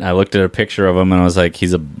he's in it. I looked at a picture of him and I was like, he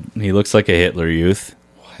looks like a Hitler youth.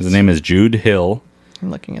 His name is Jude Hill.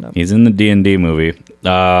 I'm looking it up. He's in the D&D movie.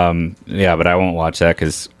 Yeah, but I won't watch that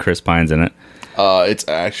because Chris Pine's in it. It's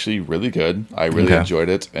actually really good. I really enjoyed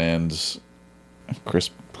it, and Chris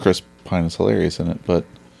Pine is hilarious in it. But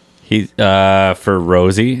He for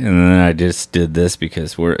Rosie, and then I just did this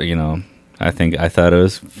because I thought it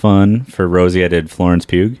was fun. For Rosie, I did Florence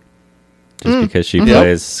Pugh, just because she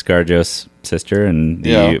plays ScarJo's sister in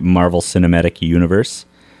the Marvel Cinematic Universe.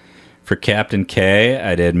 For Captain K,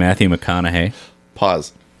 I did Matthew McConaughey.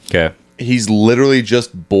 pause. Okay. He's literally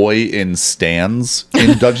just boy in stands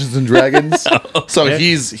in Dungeons and Dragons. So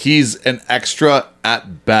he's an extra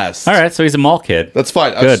at best. All right, so he's a mall kid. That's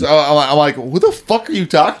fine. Good. I'm like, who the fuck are you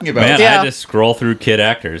talking about? Man, Yeah. I just scroll through kid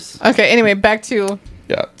actors. Okay, anyway, back to...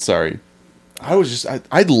 Yeah, sorry. I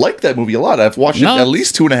like that movie a lot. I've watched it at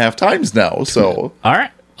least 2.5 times now. So All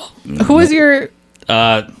right. Who was your...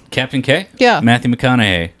 Captain K? Yeah. Matthew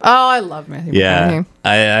McConaughey. Oh, I love Matthew Yeah. McConaughey.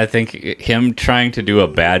 I think him trying to do a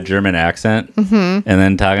bad German accent and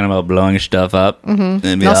then talking about blowing stuff up. And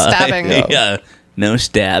be No stabbing. Yeah. No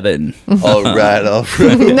stabbing. all right.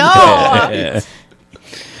 No!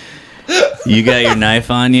 You got your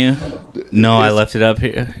knife on you? No, I left it up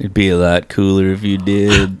here. It'd be a lot cooler if you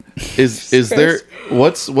did. Is there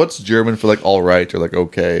what's German for like all right or like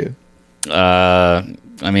okay? I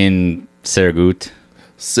mean, sehr gut.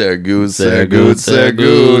 Sehr gut, sehr gut, sehr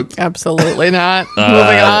gut. Absolutely not.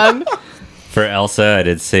 Moving on. For Elsa, I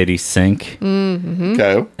did Sadie Sink.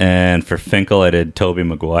 Okay. And for Finkel, I did Tobey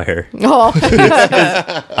Maguire. Oh,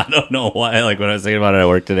 I don't know why. Like when I was thinking about it at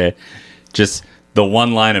work today, just the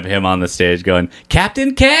one line of him on the stage going,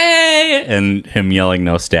 Captain K! And him yelling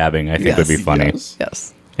no stabbing, I think would be funny.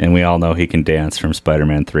 yes. And we all know he can dance from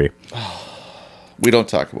Spider-Man 3. We don't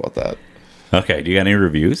talk about that. Okay, do you got any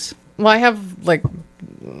reviews? Well, I have like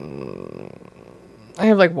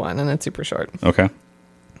one, and it's super short. Okay.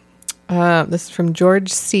 This is from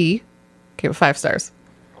George C. Okay, with 5 stars.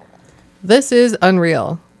 This is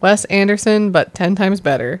unreal. Wes Anderson, but 10 times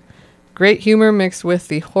better. Great humor mixed with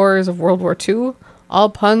the horrors of World War II. All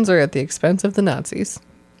puns are at the expense of the Nazis.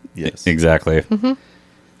 Yes. Exactly.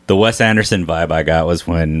 The Wes Anderson vibe I got was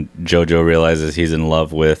when JoJo realizes he's in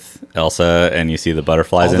love with Elsa and you see the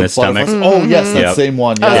butterflies in his stomach. Oh, yes, that Yep. same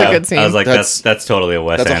one. That was Yeah. a good scene. I was like, That's- that's totally a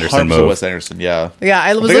Wes That's Anderson 100% move. Wes Anderson, yeah. Yeah, I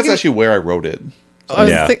I was think that's looking. actually where I wrote it. I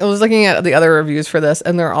Yeah. was looking at the other reviews for this,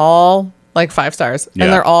 and they're all like 5 stars, Yeah.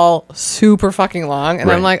 and they're all super fucking long. And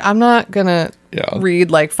I'm Right. like, I'm not gonna Yeah. read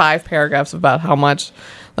like 5 paragraphs about how much,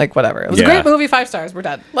 like whatever. It was a Yeah. great movie. 5 stars. We're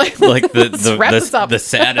done. Like let's wrap this up. the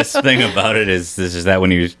saddest thing about it is that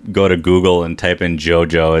when you go to Google and type in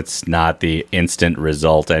JoJo, it's not the instant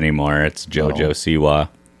result anymore. It's JoJo Siwa.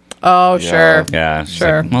 Oh sure. Yeah, it's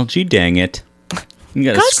Sure. like, well, gee, dang it! You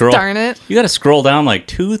gotta Gosh scroll. darn it. You gotta scroll down like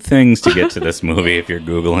 2 things to get to this movie if you're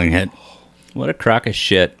googling it. What a crock of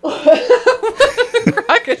shit!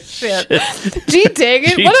 Crock of shit. Gee dang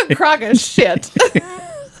it! Gee What a crock of shit.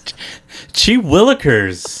 Gee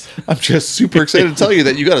willikers! I'm just super excited to tell you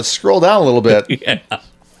that you got to scroll down a little bit. Yeah.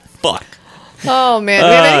 Fuck. Oh, man. Do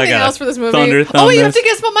we have anything else for this movie? Thunder Oh, you have to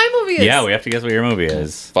guess what my movie is. Yeah, we have to guess what your movie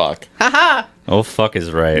is. Fuck. Haha. Oh, fuck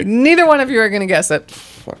is right. Neither one of you are going to guess it.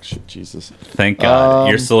 Fuck, shit, Jesus. Thank God.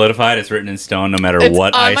 You're solidified. It's written in stone no matter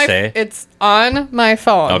what I say. It's on my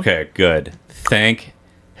phone. Okay, good. Thank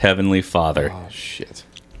Heavenly Father. Oh, shit.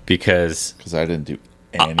 Because I didn't do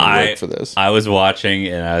any work for this. I was watching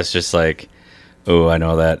and I was just like, oh, I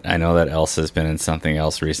know that Elsa's been in something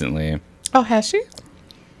else recently. Oh, has she?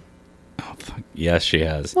 Oh, fuck. Yes, she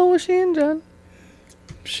has. What was she in, John?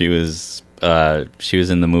 She was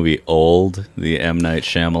in the movie Old, the M. Night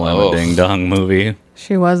Shyamalan Ding Dong movie.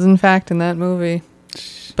 She was, in fact, in that movie.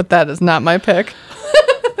 But that is not my pick.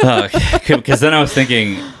 Because then I was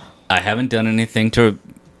thinking, I haven't done anything to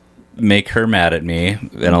make her mad at me in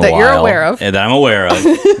a while. That you're aware of. And that I'm aware of.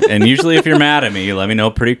 And usually if you're mad at me, you let me know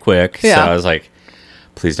pretty quick. Yeah. So I was like,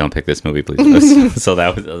 please don't pick this movie, please. So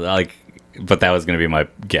that was like, but that was going to be my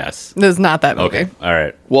guess. It was not that movie. Okay, all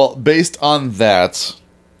right. Well, based on that,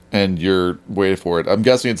 and you're waiting for it, I'm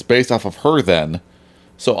guessing it's based off of her then.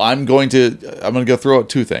 So I'm going to go throw out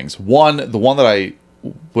two things. One, the one that I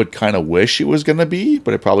would kind of wish it was going to be,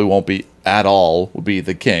 but it probably won't be at all, would be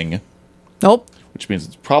The King. Nope. Which means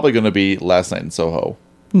it's probably going to be Last Night in Soho.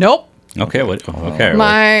 Nope. Okay. What? Okay.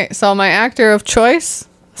 My actor of choice.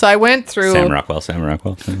 So I went through Sam Rockwell.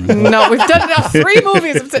 No, we've done now 3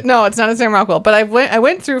 movies. No, it's not a Sam Rockwell. But I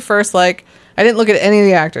went through first, like, I didn't look at any of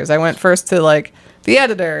the actors. I went first to, like, the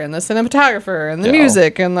editor and the cinematographer and the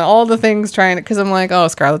music and all the things trying to, because I'm like, oh,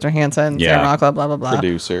 Scarlett Johansson, Sam Rockwell, blah blah blah,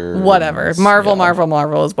 producer, whatever, Marvel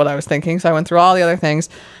is what I was thinking. So I went through all the other things,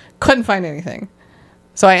 couldn't find anything.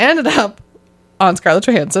 So I ended up on Scarlett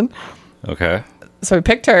Johansson. Okay. So we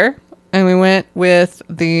picked her, and we went with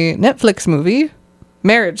the Netflix movie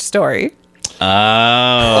Marriage Story.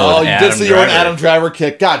 Oh, you did see your Adam Driver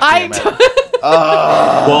kick. God damn it.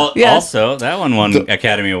 Well, also, that one won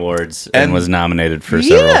Academy Awards and was nominated for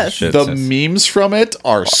several shit. The memes from it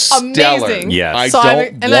are stellar. Amazing. Yes.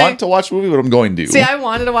 I don't want to watch the movie, but I'm going to. See, I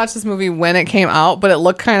wanted to watch this movie when it came out, but it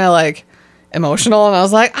looked kind of like emotional, and I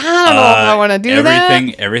was like, I don't know if I want to do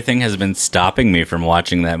that. Everything has been stopping me from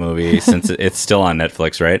watching that movie since it's still on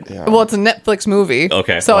Netflix, right? Yeah. Well, it's a Netflix movie.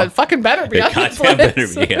 Okay. So it fucking better be on Netflix.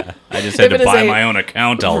 Better be, yeah. I just had to buy my own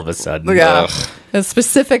account all of a sudden. Yeah. A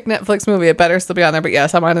specific Netflix movie. It better still be on there. But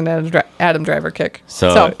yes, I'm on an Adam Driver kick.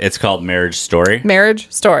 So it's called Marriage Story?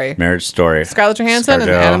 Marriage Story. Scarlett Johansson and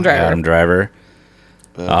Adam Driver.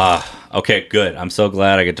 Okay, good. I'm so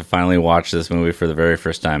glad I get to finally watch this movie for the very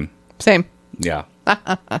first time. Same. Yeah.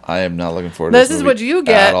 I am not looking forward to this is what you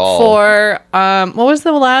get for what was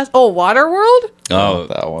the last Waterworld? Oh,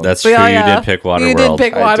 that one. That's true. You did pick Waterworld. You did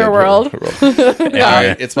pick Waterworld.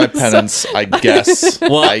 It's my penance, I guess.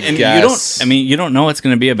 Well, you don't know it's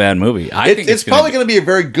going to be a bad movie. I think it's probably going to be a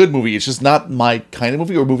very good movie. It's just not my kind of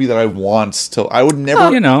movie or movie that I want to. I would never.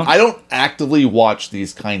 I don't actively watch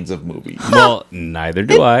these kinds of movies. Well, neither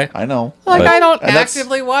do I. I know. I don't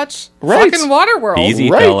actively watch fucking Waterworld. Easy,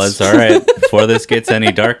 fellas. All right. Before this gets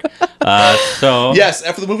any dark. Yes,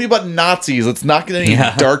 after the movie about Nazis, it's not going to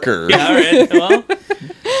any darker. Yeah, all right. Well,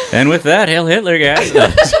 and with that, Hail Hitler, guys.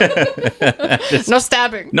 No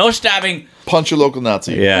stabbing. No stabbing. Punch your local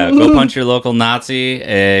Nazi. Yeah, go punch your local Nazi.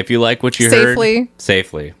 If you like what you heard.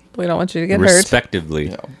 Safely. We don't want you to get hurt. Respectively.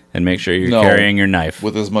 Yeah. And make sure you're carrying your knife.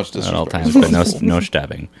 With as much disrespect. At all times, but no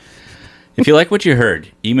stabbing. If you like what you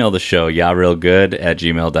heard, email the show,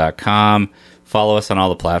 yarealgood@gmail.com. Follow us on all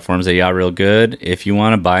the platforms at yarealgood. If you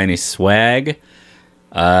want to buy any swag,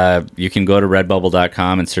 you can go to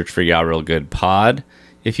redbubble.com and search for yarealgoodpod.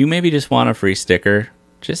 If you maybe just want a free sticker,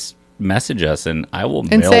 just message us and I will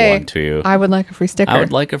mail one to you. I would like a free sticker. I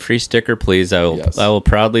would like a free sticker, please. I will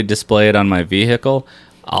proudly display it on my vehicle.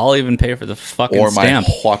 I'll even pay for the fucking stamp.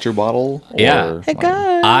 Or my water bottle. Yeah. Hey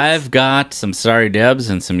guys. I've got some Sorry Debs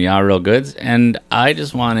and some Ya Real Goods, and I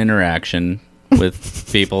just want interaction with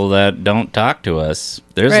people that don't talk to us.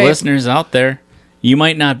 There's listeners out there. You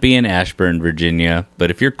might not be in Ashburn, Virginia,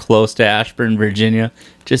 but if you're close to Ashburn, Virginia,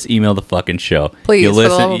 just email the fucking show. Please, for the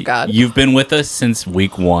love of God. You've been with us since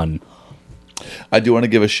week 1. I do want to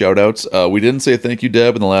give a shout out. We didn't say thank you,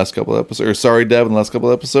 Deb, in the last couple of episodes, or sorry, Deb, in the last couple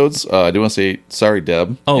of episodes. I do want to say sorry,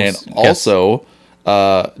 Deb. Oh, and also,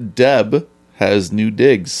 Deb has new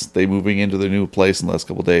digs. They moving into their new place in the last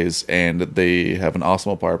couple of days, and they have an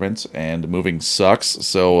awesome apartment. And moving sucks.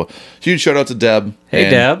 So huge shout out to Deb. Hey,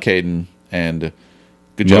 and Deb, Caden, and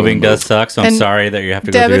good job. Moving does suck. So I'm sorry that you have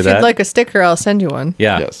to Deb, go through that. if you'd like a sticker, I'll send you one.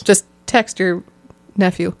 Yeah. Yes. Just text your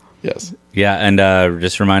nephew. Yes. Yeah, and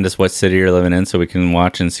just remind us what city you're living in so we can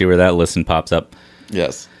watch and see where that listen pops up.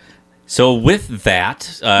 Yes. So with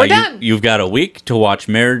that, We're done. You've got a week to watch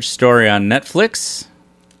Marriage Story on Netflix.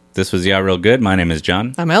 This was Real Good. My name is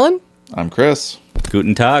John. I'm Ellen. I'm Chris.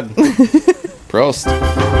 Guten Tag. Prost.